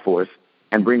by force,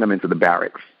 and bring him into the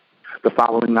barracks. The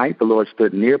following night, the Lord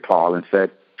stood near Paul and said,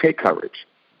 "Take courage.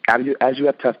 As you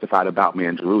have testified about me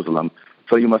in Jerusalem,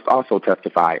 so you must also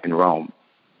testify in Rome."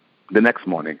 The next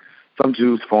morning, some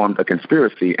Jews formed a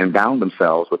conspiracy and bound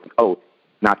themselves with an oath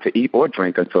not to eat or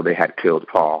drink until they had killed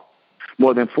Paul.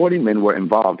 More than 40 men were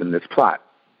involved in this plot.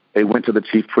 They went to the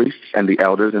chief priests and the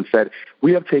elders and said,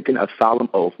 "We have taken a solemn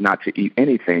oath not to eat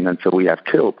anything until we have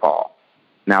killed Paul.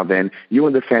 Now then, you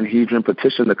and the Sanhedrin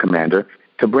petition the commander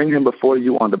to bring him before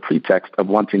you on the pretext of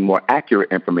wanting more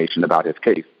accurate information about his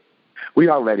case. We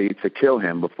are ready to kill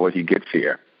him before he gets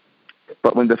here."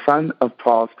 But when the son of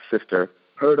Paul's sister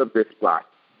heard of this plot,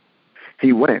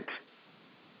 he went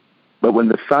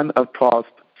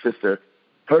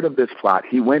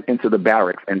into the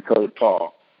barracks and told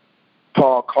Paul.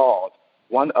 Paul called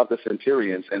one of the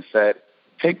centurions and said,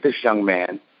 "Take this young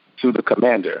man to the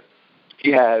commander.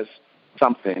 He has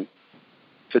something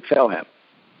to tell him."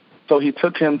 So he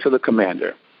took him to the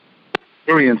commander. The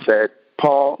centurion said,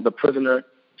 "Paul, the prisoner,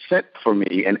 sent for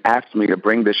me and asked me to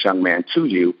bring this young man to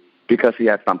you because he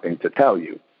has something to tell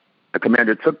you." The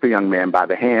commander took the young man by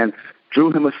the hand,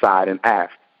 drew him aside, and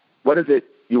asked, "What is it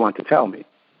you want to tell me?"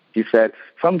 He said,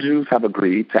 "Some Jews have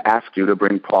agreed to ask you to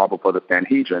bring Paul before the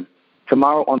Sanhedrin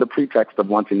tomorrow on the pretext of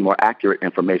wanting more accurate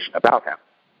information about him.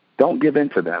 Don't give in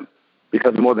to them,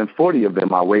 because more than 40 of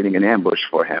them are waiting in ambush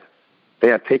for him. They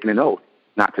have taken an oath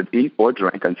not to eat or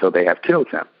drink until they have killed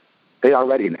him. They are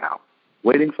ready now,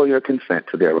 waiting for your consent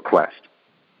to their request."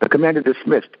 The commander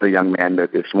dismissed the young man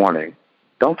this warning.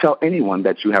 "Don't tell anyone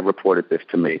that you have reported this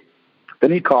to me."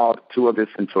 Then he called 2 of his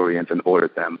centurions and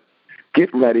ordered them,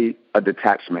 "Get ready a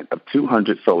detachment of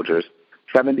 200 soldiers,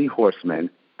 70 horsemen,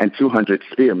 and 200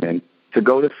 spearmen to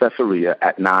go to Caesarea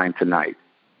at 9 tonight.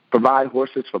 Provide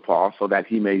horses for Paul so that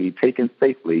he may be taken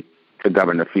safely to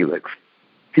Governor Felix."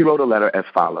 He wrote a letter as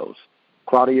follows: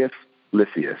 "Claudius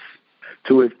Lysias,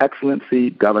 to His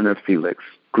Excellency Governor Felix,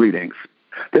 greetings.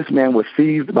 This man was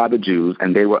seized by the Jews,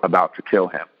 and they were about to kill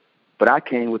him. But I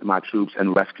came with my troops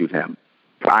and rescued him,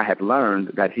 for I had learned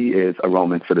that he is a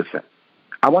Roman citizen.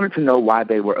 I wanted to know why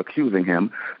they were accusing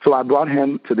him, so I brought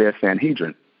him to their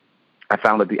Sanhedrin. I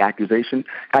found that the accusation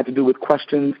had to do with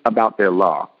questions about their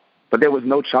law, but there was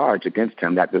no charge against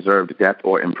him that deserved death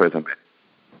or imprisonment.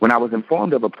 When I was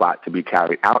informed of a plot to be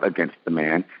carried out against the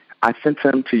man, I sent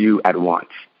him to you at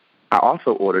once. I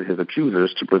also ordered his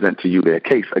accusers to present to you their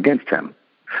case against him.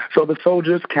 So the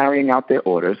soldiers, carrying out their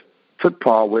orders, took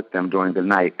Paul with them during the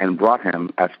night and brought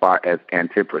him as far as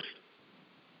Antipatris.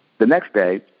 The next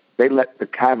day, they let the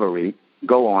cavalry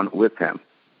go on with him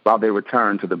while they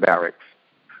returned to the barracks.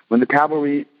 When the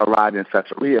cavalry arrived in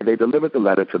Caesarea, they delivered the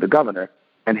letter to the governor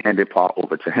and handed Paul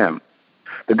over to him.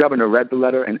 The governor read the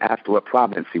letter and asked what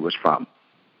province he was from.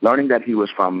 Learning that he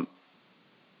was from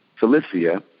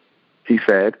Cilicia, he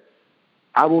said,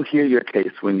 "I will hear your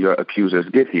case when your accusers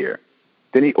get here."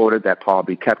 Then he ordered that Paul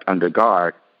be kept under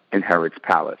guard in Herod's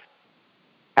palace.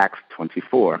 Acts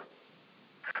 24.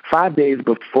 5 days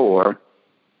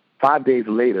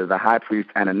later, the high priest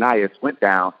Ananias went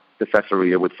down to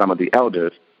Caesarea with some of the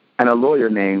elders and a lawyer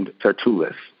named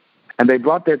Tertullus, and they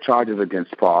brought their charges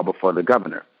against Paul before the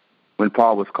governor. When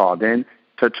Paul was called in,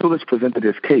 Tertullus presented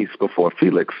his case before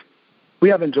Felix. "We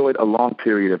have enjoyed a long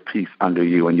period of peace under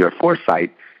you, and your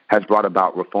foresight has brought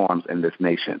about reforms in this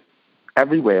nation,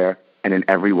 everywhere and in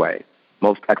every way.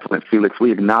 Most excellent Felix,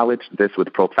 we acknowledge this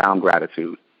with profound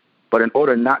gratitude. But in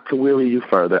order not to weary you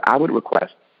further, I would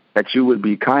request that you would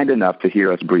be kind enough to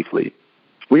hear us briefly.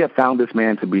 We have found this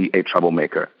man to be a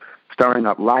troublemaker, stirring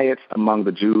up riots among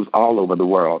the Jews all over the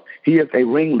world. He is a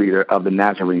ringleader of the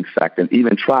Nazarene sect and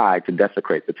even tried to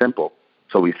desecrate the temple,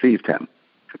 so we seized him.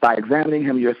 By examining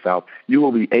him yourself, you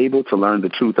will be able to learn the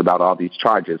truth about all these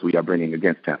charges we are bringing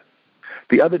against him."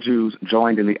 The other Jews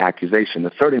joined in the accusation,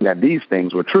 asserting that these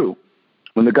things were true.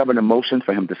 When the governor motioned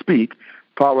for him to speak,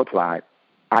 Paul replied,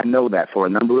 "I know that for a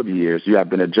number of years you have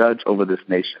been a judge over this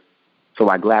nation, so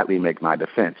I gladly make my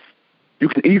defense. You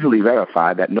can easily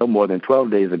verify that no more than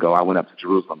 12 days ago I went up to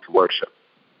Jerusalem to worship.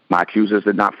 My accusers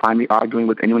did not find me arguing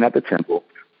with anyone at the temple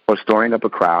or storing up a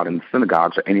crowd in the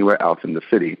synagogues or anywhere else in the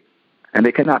city, and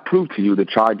they cannot prove to you the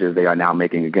charges they are now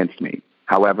making against me.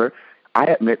 However, I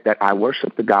admit that I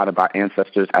worship the God of our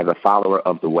ancestors as a follower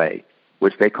of the way,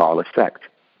 which they call a sect.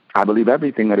 I believe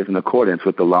everything that is in accordance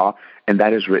with the law and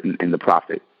that is written in the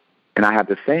prophet. And I have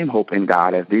the same hope in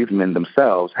God as these men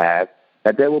themselves have,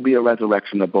 that there will be a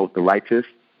resurrection of both the righteous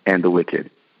and the wicked.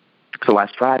 So I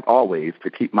strive always to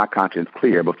keep my conscience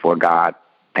clear before God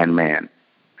and man.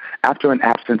 After an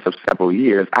absence of several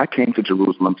years, I came to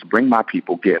Jerusalem to bring my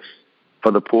people gifts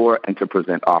for the poor and to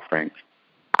present offerings.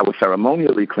 I was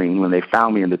ceremonially clean when they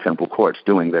found me in the temple courts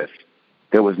doing this.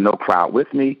 There was no crowd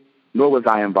with me, nor was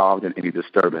I involved in any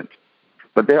disturbance.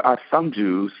 But there are some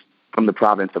Jews from the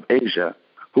province of Asia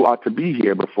who ought to be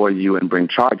here before you and bring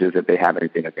charges if they have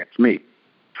anything against me.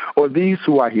 Or these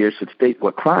who are here should state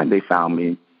what crime they found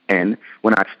me in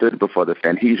when I stood before the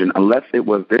Sanhedrin, unless it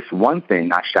was this one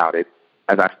thing I shouted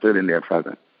as I stood in their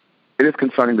presence. It is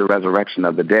concerning the resurrection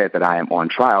of the dead that I am on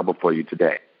trial before you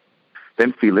today."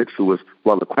 Then Felix, who was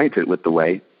well acquainted with the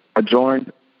way,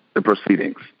 adjourned the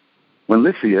proceedings. When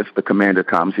Lysias, the commander,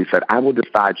 comes, he said, "I will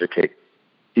decide your case."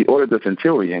 He ordered the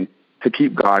centurion to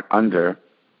keep guard under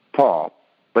Paul,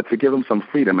 but to give him some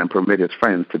freedom and permit his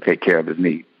friends to take care of his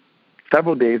needs.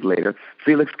 Several days later,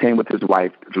 Felix came with his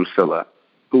wife, Drusilla,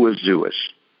 who was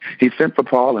Jewish. He sent for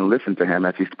Paul and listened to him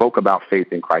as he spoke about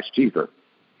faith in Christ Jesus.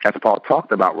 As Paul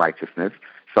talked about righteousness,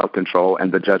 self-control,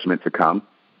 and the judgment to come,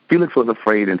 Felix was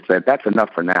afraid and said, "That's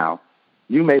enough for now.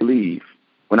 You may leave.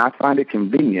 When I find it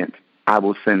convenient, I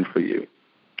will send for you."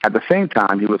 At the same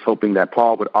time, he was hoping that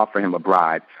Paul would offer him a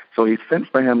bride, so he sent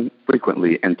for him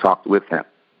frequently and talked with him.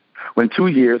 When 2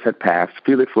 years had passed,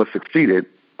 Felix was succeeded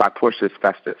by Porcius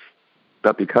Festus.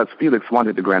 But because Felix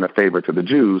wanted to grant a favor to the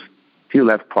Jews, he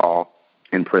left Paul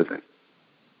in prison.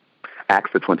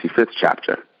 Acts, the 25th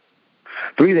chapter.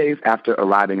 3 days after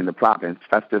arriving in the province,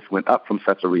 Festus went up from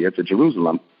Caesarea to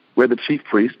Jerusalem, where the chief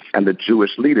priests and the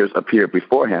Jewish leaders appeared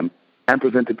before him and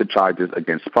presented the charges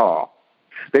against Paul.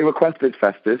 They requested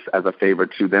Festus, as a favor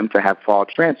to them, to have Paul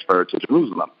transferred to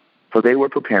Jerusalem, for they were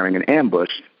preparing an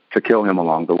ambush to kill him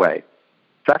along the way.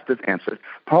 Festus answered,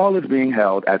 "Paul is being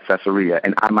held at Caesarea,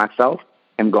 and I myself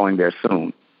am going there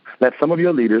soon. Let some of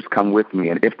your leaders come with me,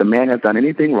 and if the man has done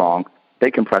anything wrong, they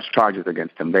can press charges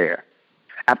against him there."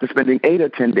 After spending 8 or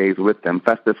 10 days with them,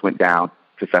 Festus went down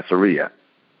to Caesarea.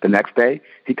 The next day,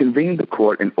 he convened the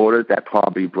court and ordered that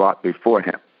Paul be brought before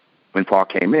him. When Paul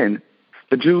came in,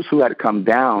 the Jews who had come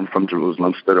down from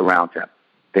Jerusalem stood around him.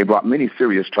 They brought many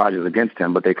serious charges against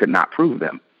him, but they could not prove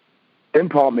them. Then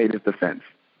Paul made his defense.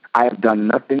 "I have done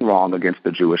nothing wrong against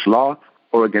the Jewish law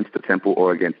or against the temple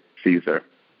or against Caesar."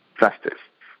 Festus,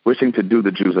 wishing to do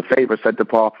the Jews a favor, said to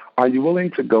Paul, "Are you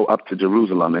willing to go up to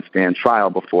Jerusalem and stand trial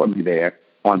before me there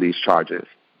on these charges?"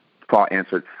 Paul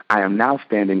answered, "I am now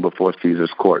standing before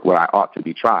Caesar's court, where I ought to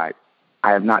be tried.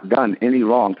 I have not done any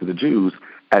wrong to the Jews,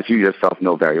 as you yourself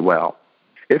know very well.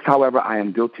 If, however, I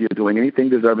am guilty of doing anything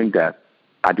deserving death,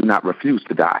 I do not refuse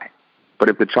to die. But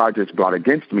if the charges brought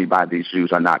against me by these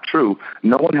Jews are not true,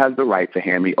 no one has the right to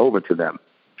hand me over to them.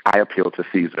 I appeal to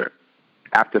Caesar."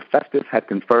 After Festus had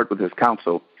conferred with his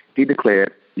council, he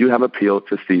declared, "You have appealed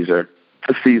to Caesar.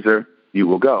 To Caesar you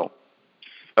will go."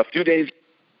 A few days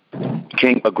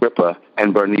King Agrippa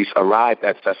and Bernice arrived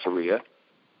at Caesarea.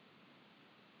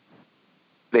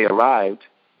 They arrived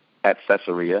at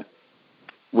Caesarea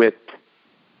with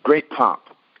great pomp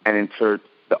and entered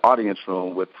the audience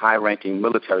room with high-ranking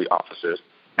military officers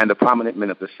and the prominent men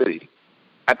of the city.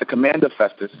 At the command of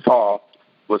Festus, Paul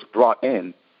was brought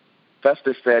in.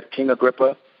 Festus said, "King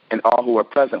Agrippa and all who are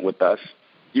present with us,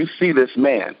 you see this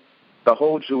man. The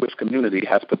whole Jewish community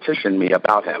has petitioned me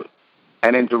about him,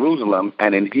 and in Jerusalem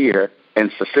and in here in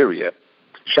Caesarea,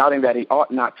 shouting that he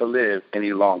ought not to live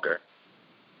any longer.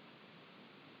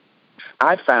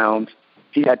 I found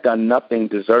he had done nothing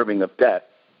deserving of death,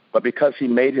 but because he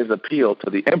made his appeal to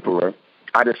the emperor,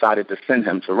 I decided to send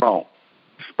him to Rome.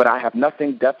 But I have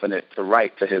nothing definite to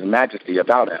write to his majesty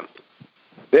about him.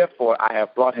 Therefore, I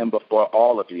have brought him before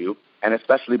all of you, and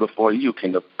especially before you,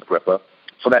 King Agrippa,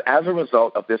 so that as a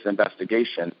result of this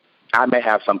investigation, I may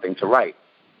have something to write.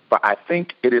 But I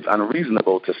think it is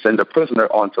unreasonable to send a prisoner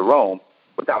on to Rome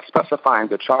without specifying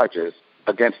the charges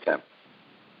against him."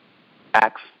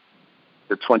 Acts,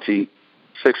 the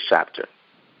 26th chapter.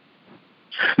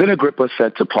 Then Agrippa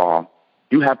said to Paul,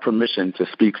 "You have permission to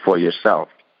speak for yourself."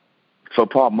 So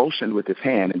Paul motioned with his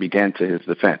hand and began to his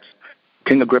defense.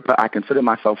 "King Agrippa, I consider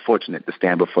myself fortunate to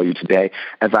stand before you today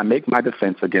as I make my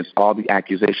defense against all the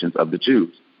accusations of the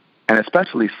Jews, and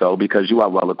especially so because you are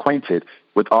well acquainted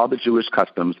with all the Jewish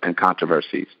customs and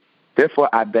controversies. Therefore,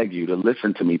 I beg you to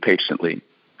listen to me patiently.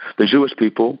 The Jewish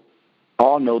people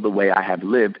all know the way I have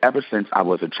lived ever since I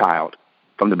was a child,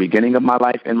 from the beginning of my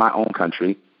life in my own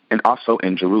country and also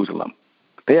in Jerusalem.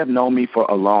 They have known me for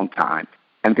a long time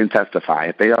and can testify,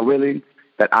 if they are willing,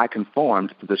 that I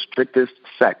conformed to the strictest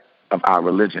sect of our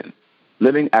religion,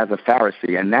 living as a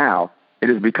Pharisee, and now it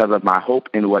is because of my hope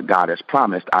in what God has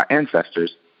promised our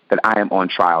ancestors that I am on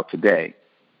trial today.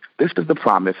 This is the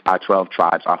promise our 12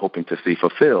 tribes are hoping to see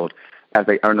fulfilled as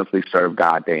they earnestly serve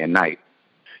God day and night.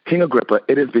 King Agrippa,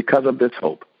 it is because of this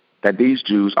hope that these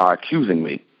Jews are accusing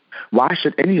me. Why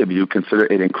should any of you consider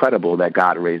it incredible that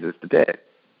God raises the dead?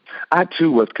 I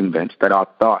too was convinced that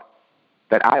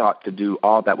I ought to do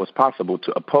all that was possible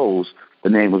to oppose the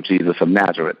name of Jesus of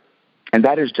Nazareth. And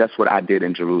that is just what I did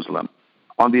in Jerusalem.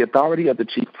 On the authority of the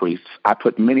chief priests, I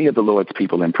put many of the Lord's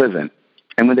people in prison.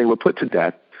 And when they were put to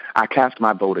death, I cast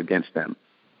my vote against them.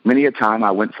 Many a time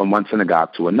I went from one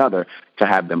synagogue to another to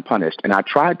have them punished, and I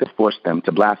tried to force them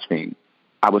to blaspheme.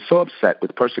 I was so upset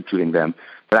with persecuting them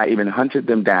that I even hunted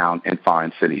them down in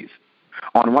foreign cities.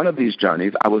 On one of these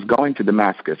journeys, I was going to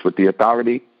Damascus with the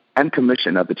authority and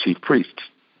commission of the chief priests.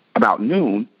 About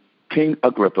noon, King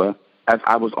Agrippa, as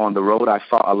I was on the road, I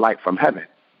saw a light from heaven,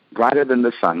 brighter than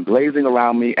the sun, blazing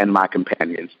around me and my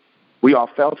companions. We all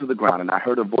fell to the ground, and I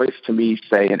heard a voice to me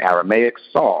say in Aramaic,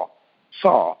 "Saul,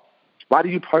 Saul, why do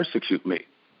you persecute me?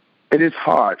 It is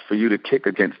hard for you to kick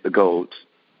against the goads."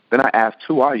 Then I asked,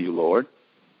 "Who are you, Lord?"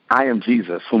 "I am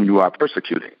Jesus, whom you are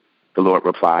persecuting," the Lord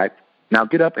replied. "Now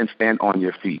get up and stand on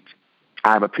your feet.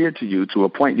 I have appeared to you to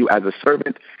appoint you as a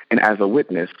servant and as a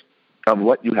witness of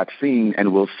what you have seen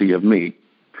and will see of me.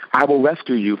 I will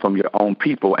rescue you from your own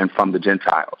people and from the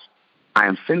Gentiles. I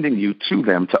am sending you to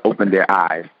them to open their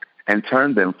eyes and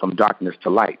turn them from darkness to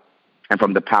light and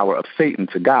from the power of Satan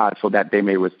to God, so that they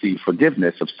may receive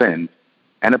forgiveness of sins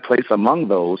and a place among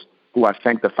those who are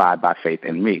sanctified by faith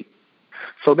in me.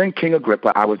 So then, King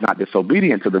Agrippa, I was not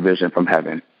disobedient to the vision from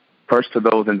heaven, first to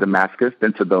those in Damascus,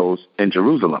 then to those in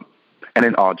Jerusalem, and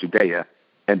in all Judea,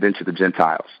 and then to the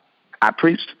Gentiles. I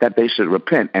preached that they should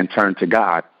repent and turn to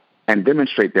God and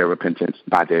demonstrate their repentance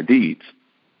by their deeds.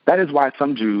 That is why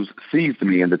some Jews seized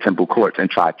me in the temple courts and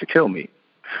tried to kill me.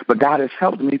 But God has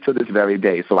helped me to this very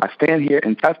day, so I stand here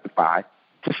and testify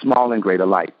to small and great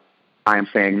alike. I am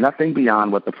saying nothing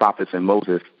beyond what the prophets and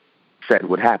Moses said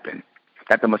would happen,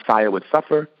 that the Messiah would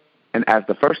suffer, and as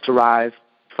the first to rise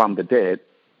from the dead,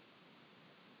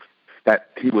 that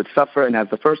he would suffer, and as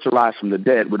the first to rise from the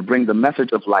dead, would bring the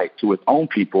message of light to his own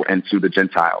people and to the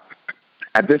Gentiles.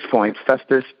 At this point,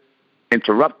 Festus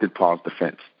interrupted Paul's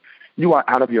defense. "You are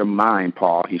out of your mind,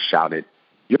 Paul," he shouted.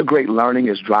 "Your great learning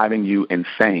is driving you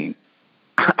insane."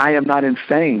 "I am not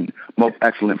insane, most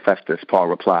excellent Festus," Paul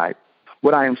replied.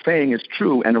 "What I am saying is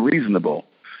true and reasonable.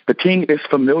 The king is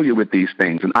familiar with these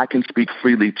things, and I can speak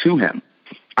freely to him.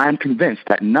 I am convinced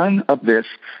that none of this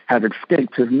has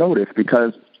escaped his notice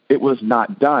because it was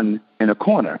not done in a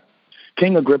corner.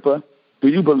 King Agrippa, do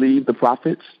you believe the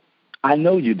prophets? I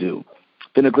know you do."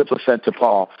 Then Agrippa said to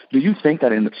Paul, "Do you think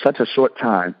that in such a short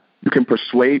time you can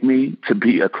persuade me to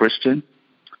be a Christian?"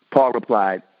 Paul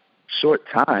replied, "Short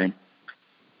time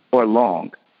or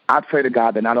long, I pray to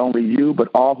God that not only you, but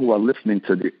all who are listening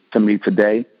to me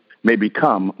today may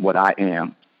become what I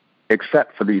am,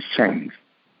 except for these chains."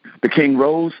 The king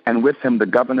rose, and with him the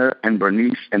governor and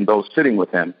Bernice and those sitting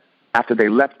with him. After they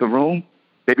left the room,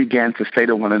 they began to say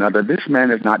to one another, "This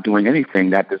man is not doing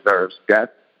anything that deserves death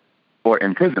or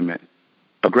imprisonment."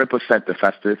 Agrippa said to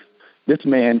Festus, "This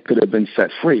man could have been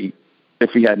set free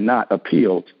if he had not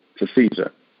appealed to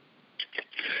Caesar."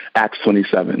 Acts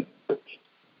 27.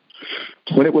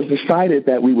 When it was decided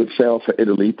that we would sail for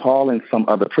Italy, Paul and some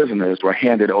other prisoners were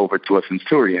handed over to a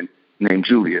centurion named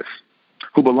Julius,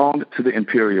 who belonged to the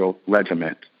imperial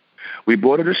regiment. We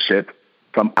boarded a ship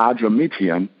from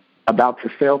Adramyttium about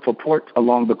to sail for ports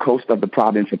along the coast of the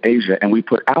province of Asia, and we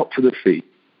put out to the sea.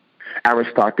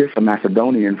 Aristarchus, a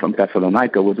Macedonian from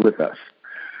Thessalonica, was with us.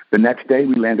 The next day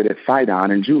we landed at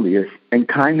Sidon, and Julius, in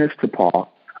kindness to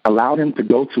Paul, allowed him to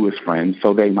go to his friends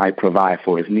so they might provide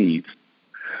for his needs.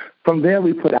 From there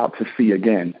we put out to sea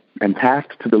again and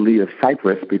passed to the lee of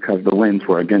Cyprus because the winds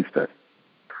were against us.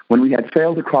 When we had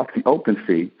sailed across the open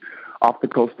sea, off the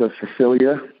coast of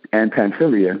Sicilia and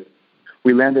Pamphylia,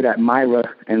 we landed at Myra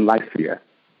and Lycia.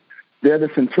 There the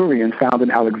centurion found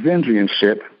an Alexandrian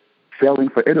ship sailing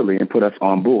for Italy and put us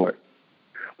on board.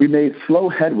 We made slow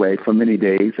headway for many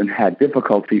days and had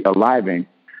difficulty arriving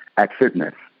at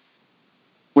Cygnus.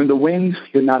 When the winds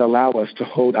did not allow us to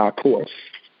hold our course,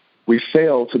 we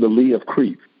sailed to the lee of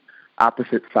Crete,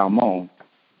 opposite Salmone.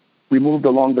 We moved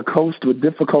along the coast with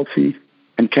difficulty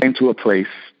and came to a place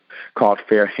called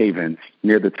Fair Havens,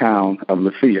 near the town of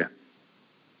Lycia.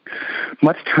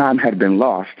 Much time had been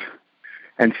lost,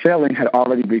 and sailing had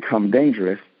already become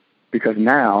dangerous because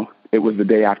now it was the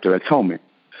day after Atonement.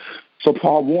 So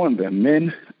Paul warned them,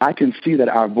 "Men, I can see that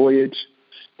our voyage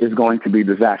is going to be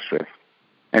disastrous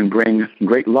and bring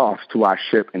great loss to our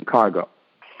ship and cargo,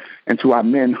 and to our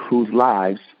men whose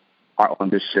lives are on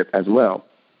this ship as well."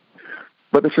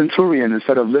 But the centurion,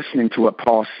 instead of listening to what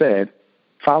Paul said,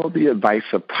 followed the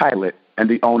advice of Pilate and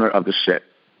the owner of the ship.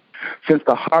 Since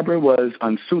the harbor was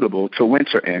unsuitable to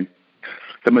winter in,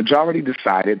 the majority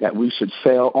decided that we should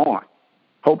sail on,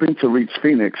 hoping to reach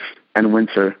Phoenix and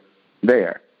winter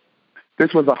there.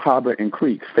 This was a harbor in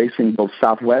Crete, facing both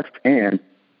southwest and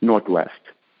northwest.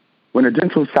 When a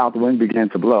gentle south wind began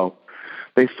to blow,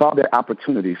 they saw their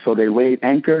opportunity, so they weighed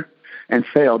anchor and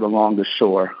sailed along the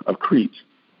shore of Crete.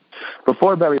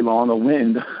 Before very long, a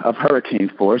wind of hurricane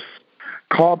force,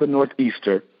 called the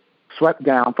northeaster, swept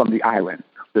down from the island.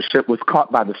 The ship was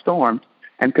caught by the storm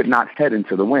and could not head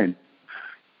into the wind.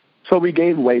 So we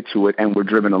gave way to it and were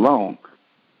driven along.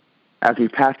 As we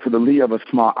passed to the lee of a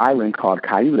small island called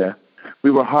Ceuta,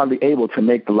 we were hardly able to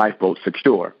make the lifeboat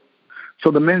secure.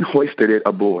 So the men hoisted it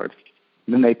aboard.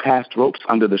 Then they passed ropes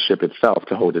under the ship itself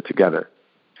to hold it together.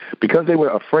 Because they were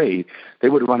afraid they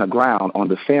would run aground on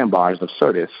the sandbars of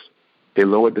Syrtis, they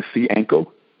lowered the sea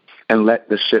ankle and let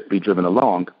the ship be driven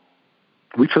along.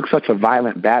 We took such a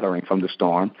violent battering from the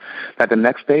storm that the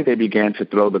next day they began to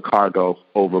throw the cargo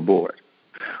overboard.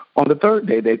 On the third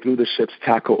day, they threw the ship's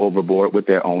tackle overboard with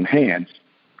their own hands.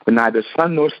 But neither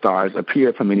sun nor stars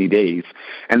appeared for many days,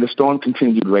 and the storm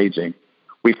continued raging.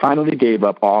 We finally gave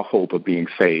up all hope of being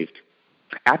saved.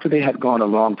 After they had gone a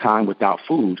long time without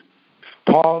food,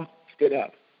 Paul stood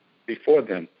up before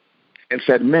them and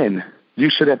said, "Men, You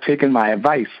should have taken my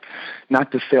advice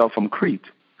not to sail from Crete.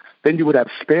 Then you would have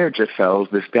spared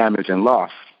yourselves this damage and loss.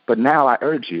 But now I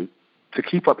urge you to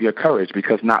keep up your courage,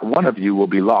 because not one of you will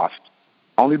be lost.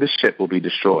 Only the ship will be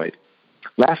destroyed.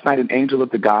 Last night an angel of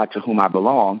the God to whom I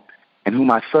belong and whom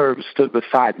I serve stood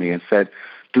beside me and said,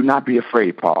 "Do not be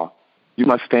afraid, Paul. You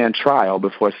must stand trial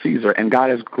before Caesar, and God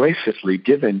has graciously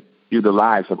given you the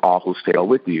lives of all who sail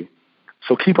with you.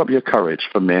 So keep up your courage,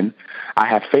 for men, I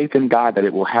have faith in God that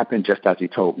it will happen just as he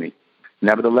told me.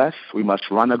 Nevertheless, we must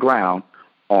run aground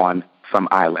on some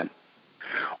island."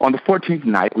 On the 14th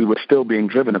night, we were still being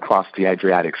driven across the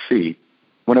Adriatic Sea,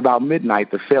 when about midnight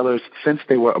the sailors sensed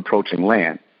they were approaching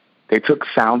land. They took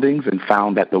soundings and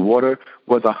found that the water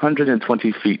was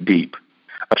 120 feet deep.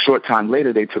 A short time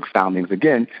later, they took soundings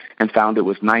again and found it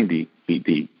was 90 feet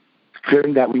deep.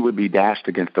 Fearing that we would be dashed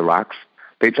against the rocks,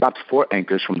 they dropped 4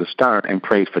 anchors from the stern and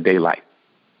prayed for daylight.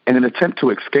 In an attempt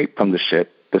to escape from the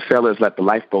ship, the sailors let the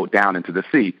lifeboat down into the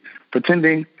sea,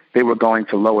 pretending they were going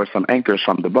to lower some anchors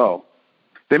from the bow.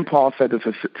 Then Paul said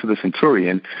to the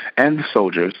centurion and the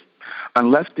soldiers,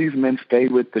 "Unless these men stay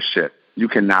with the ship, you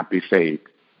cannot be saved."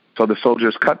 So the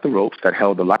soldiers cut the ropes that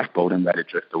held the lifeboat and let it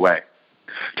drift away.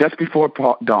 Just before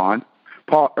dawn,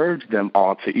 Paul urged them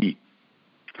all to eat.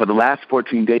 "For the last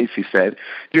 14 days, he said,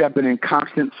 you have been in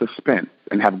constant suspense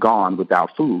and have gone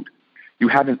without food. You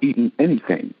haven't eaten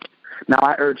anything. Now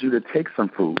I urge you to take some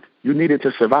food. You need it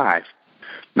to survive.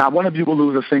 Not one of you will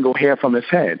lose a single hair from his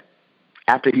head."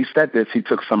 After he said this, he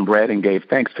took some bread and gave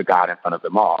thanks to God in front of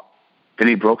them all. Then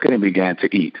he broke it and began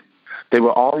to eat. They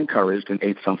were all encouraged and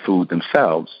ate some food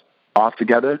themselves.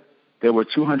 Altogether, there were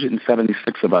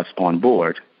 276 of us on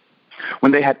board.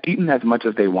 When they had eaten as much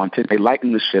as they wanted, they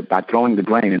lightened the ship by throwing the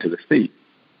grain into the sea.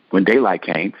 When daylight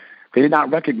came, they did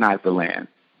not recognize the land,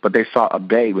 but they saw a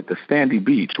bay with a sandy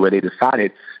beach where they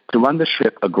decided to run the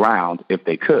ship aground if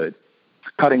they could.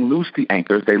 Cutting loose the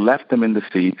anchors, they left them in the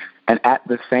sea and at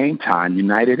the same time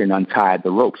united and untied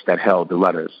the ropes that held the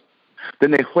rudders.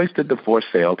 Then they hoisted the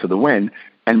foresail to the wind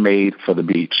and made for the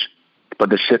beach. But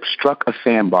the ship struck a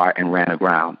sandbar and ran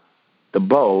aground. The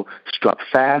bow struck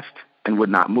fast and would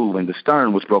not move, and the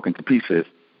stern was broken to pieces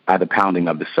by the pounding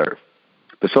of the surf.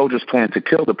 The soldiers planned to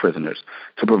kill the prisoners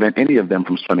to prevent any of them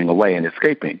from swimming away and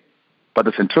escaping. But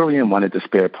the centurion wanted to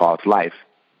spare Paul's life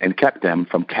and kept them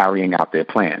from carrying out their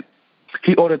plan.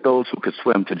 He ordered those who could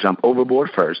swim to jump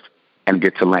overboard first and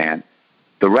get to land.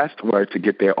 The rest were to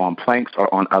get there on planks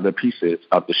or on other pieces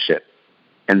of the ship.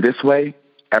 In this way,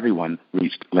 everyone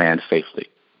reached land safely.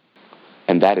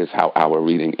 And that is how our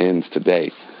reading ends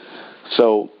today.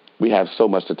 So we have so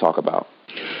much to talk about.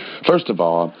 First of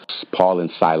all, Paul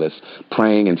and Silas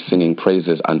praying and singing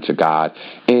praises unto God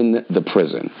in the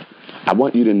prison. I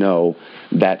want you to know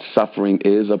that suffering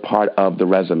is a part of the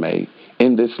resume.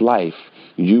 In this life,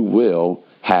 you will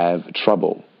have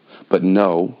trouble, but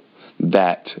know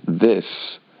that this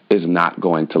is not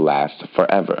going to last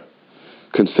forever.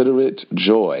 Consider it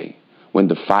joy when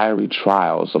the fiery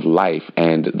trials of life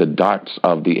and the darts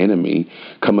of the enemy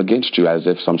come against you as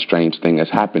if some strange thing has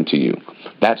happened to you.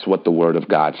 That's what the Word of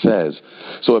God says.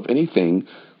 So if anything,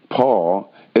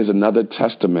 Paul is another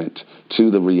testament to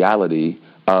the reality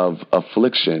of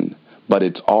affliction, but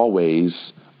it's always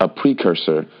a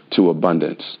precursor to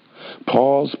abundance.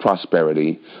 Paul's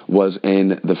prosperity was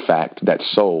in the fact that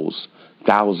souls,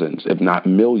 thousands, if not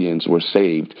millions, were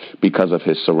saved because of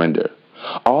his surrender.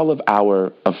 All of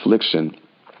our affliction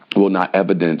will not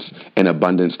evidence an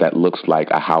abundance that looks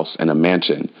like a house and a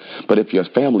mansion. But if your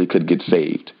family could get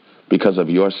saved because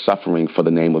of your suffering for the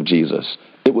name of Jesus,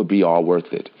 it would be all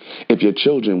worth it. If your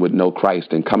children would know Christ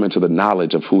and come into the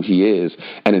knowledge of who he is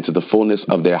and into the fullness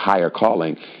of their higher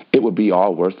calling, it would be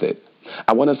all worth it.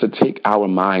 I want us to take our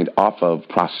mind off of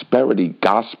prosperity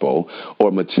gospel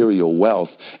or material wealth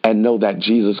and know that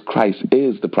Jesus Christ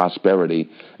is the prosperity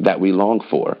that we long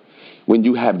for. When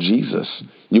you have Jesus,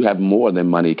 you have more than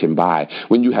money can buy.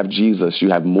 When you have Jesus,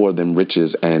 you have more than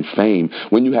riches and fame.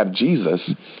 When you have Jesus,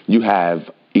 you have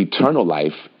eternal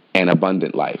life and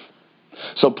abundant life.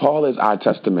 So Paul is our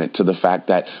testament to the fact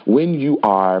that when you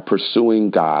are pursuing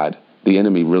God, the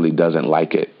enemy really doesn't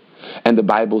like it. And the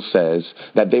Bible says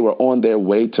that they were on their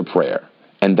way to prayer,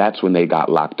 and that's when they got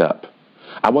locked up.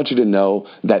 I want you to know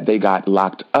that they got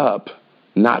locked up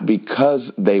not because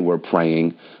they were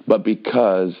praying, but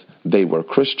because they were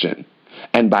Christian.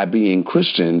 And by being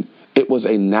Christian, it was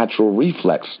a natural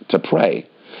reflex to pray.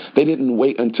 They didn't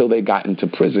wait until they got into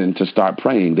prison to start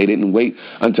praying. They didn't wait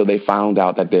until they found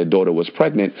out that their daughter was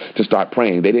pregnant to start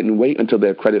praying. They didn't wait until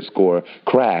their credit score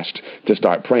crashed to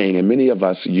start praying. And many of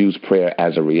us use prayer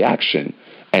as a reaction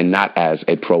and not as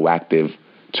a proactive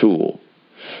tool.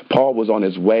 Paul was on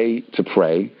his way to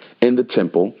pray in the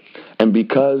temple, and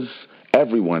because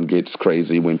everyone gets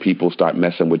crazy when people start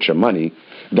messing with your money,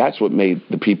 that's what made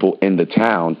the people in the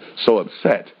town so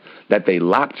upset that they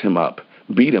locked him up,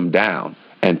 beat him down,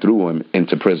 and threw him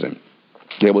into prison.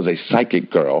 There was a psychic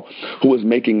girl who was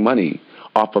making money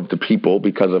off of the people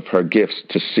because of her gifts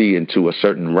to see into a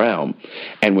certain realm.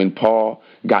 And when Paul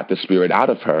got the spirit out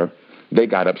of her, they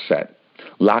got upset,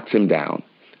 locked him down,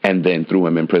 and then threw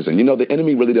him in prison. You know, the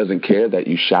enemy really doesn't care that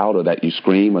you shout or that you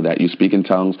scream or that you speak in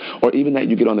tongues or even that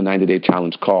you get on the 90-day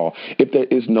challenge call. If there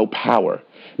is no power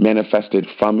manifested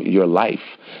from your life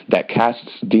that casts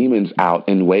demons out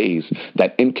in ways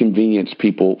that inconvenience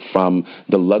people from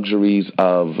the luxuries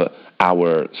of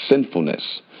our sinfulness,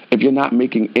 if you're not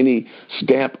making any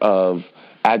stamp of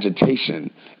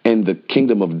agitation in the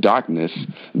kingdom of darkness,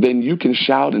 then you can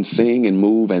shout and sing and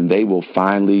move and they will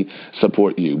finally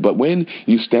support you. But when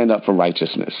you stand up for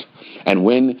righteousness and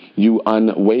when you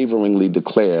unwaveringly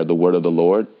declare the word of the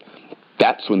Lord,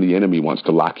 that's when the enemy wants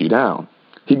to lock you down.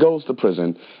 He goes to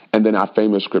prison, and then our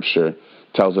famous scripture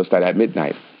tells us that at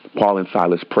midnight, Paul and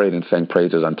Silas prayed and sang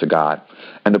praises unto God,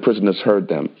 and the prisoners heard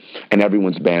them, and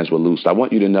everyone's bands were loosed. I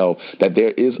want you to know that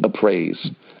there is a praise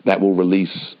that will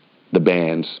release the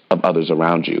bands of others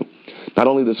around you. Not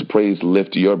only does praise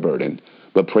lift your burden,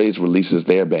 but praise releases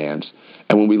their bands.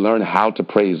 And when we learn how to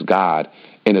praise God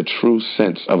in a true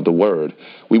sense of the word,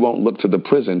 we won't look to the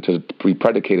prison to be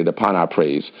predicated upon our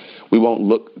praise. We won't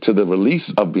look to the release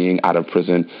of being out of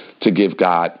prison to give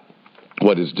God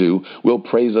what is due. We'll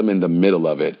praise him in the middle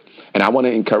of it. And I want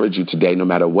to encourage you today, no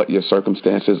matter what your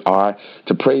circumstances are,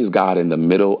 to praise God in the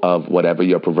middle of whatever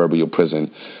your proverbial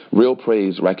prison. Real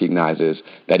praise recognizes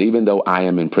that even though I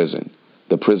am in prison,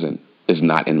 the prison is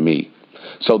not in me.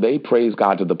 So they praise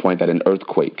God to the point that an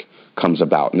earthquake comes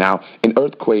about. Now, an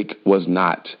earthquake was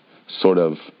not sort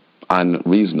of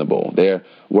unreasonable. There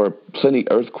were plenty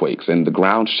earthquakes, and the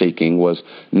ground shaking was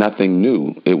nothing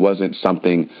new. It wasn't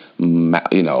something,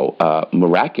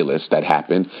 miraculous that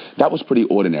happened. That was pretty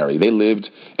ordinary. They lived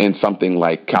in something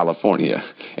like California.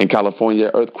 In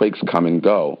California, earthquakes come and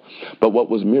go. But what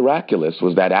was miraculous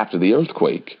was that after the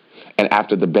earthquake and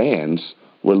after the bands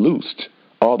were loosed,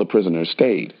 all the prisoners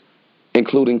stayed,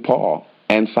 including Paul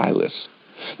and Silas.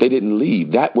 They didn't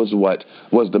leave. That was what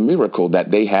was the miracle, that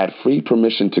they had free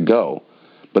permission to go,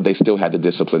 but they still had the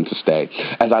discipline to stay.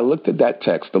 As I looked at that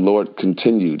text, the Lord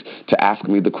continued to ask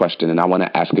me the question, and I want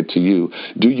to ask it to you.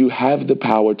 Do you have the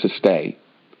power to stay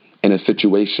in a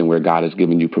situation where God has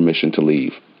given you permission to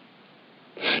leave?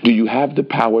 Do you have the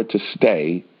power to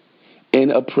stay in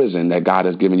a prison that God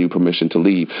has given you permission to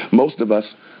leave? Most of us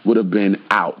would have been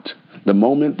out. The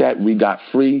moment that we got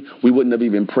free, we wouldn't have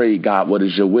even prayed, God, what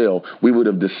is your will? We would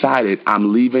have decided,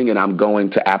 I'm leaving and I'm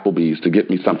going to Applebee's to get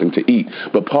me something to eat.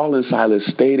 But Paul and Silas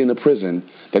stayed in a prison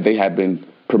that they had been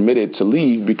permitted to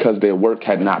leave because their work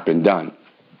had not been done.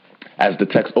 As the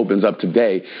text opens up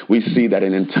today, we see that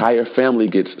an entire family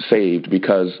gets saved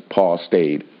because Paul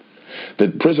stayed. The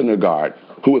prisoner guard,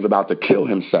 who was about to kill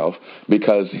himself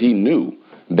because he knew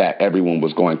that everyone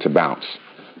was going to bounce,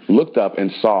 looked up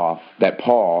and saw that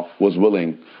Paul was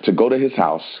willing to go to his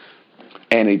house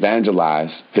and evangelize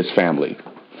his family.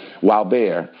 While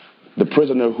there, the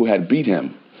prisoner who had beat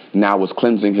him now was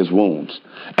cleansing his wounds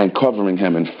and covering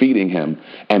him and feeding him,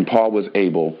 and Paul was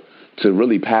able to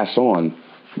really pass on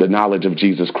the knowledge of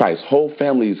Jesus Christ. Whole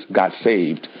families got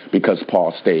saved because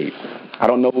Paul stayed. I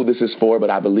don't know who this is for,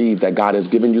 but I believe that God has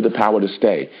given you the power to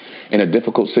stay in a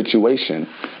difficult situation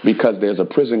because there's a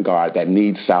prison guard that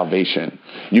needs salvation.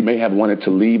 You may have wanted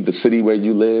to leave the city where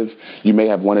you live. You may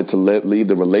have wanted to leave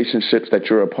the relationships that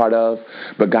you're a part of,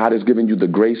 but God has given you the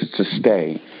grace to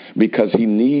stay because he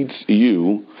needs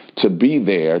you to be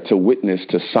there to witness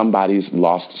to somebody's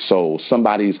lost soul,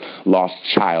 somebody's lost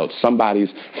child, somebody's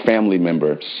family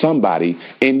member, somebody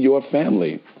in your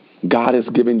family. God has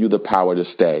given you the power to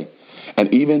stay.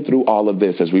 And even through all of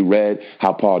this, as we read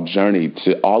how Paul journeyed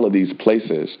to all of these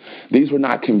places, these were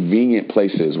not convenient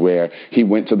places where he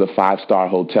went to the 5-star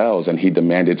hotels and he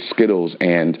demanded Skittles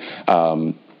and,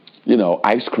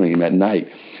 ice cream at night.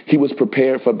 He was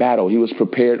prepared for battle. He was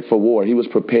prepared for war. He was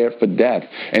prepared for death.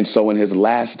 And so in his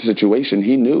last situation,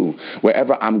 he knew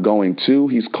wherever I'm going to,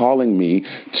 he's calling me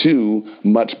to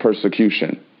much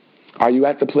persecution. Are you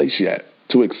at the place yet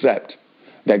to accept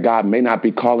that God may not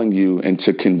be calling you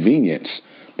into convenience,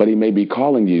 but he may be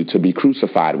calling you to be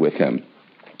crucified with him?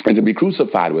 And to be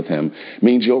crucified with him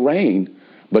means you'll reign,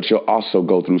 but you'll also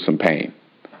go through some pain.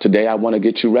 Today, I want to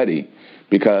get you ready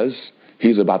because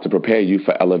he's about to prepare you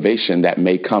for elevation that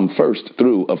may come first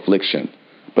through affliction.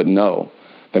 But know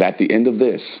that at the end of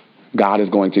this, God is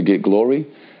going to get glory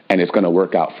and it's going to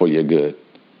work out for your good.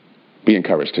 Be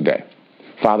encouraged today.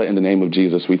 Father, in the name of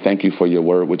Jesus, we thank you for your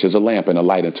word, which is a lamp and a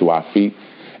light unto our feet.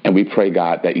 And we pray,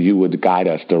 God, that you would guide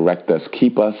us, direct us,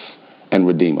 keep us, and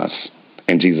redeem us.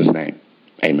 In Jesus' name,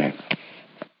 amen.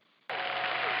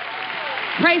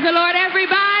 Praise the Lord,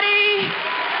 everybody.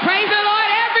 Praise the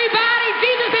Lord, everybody.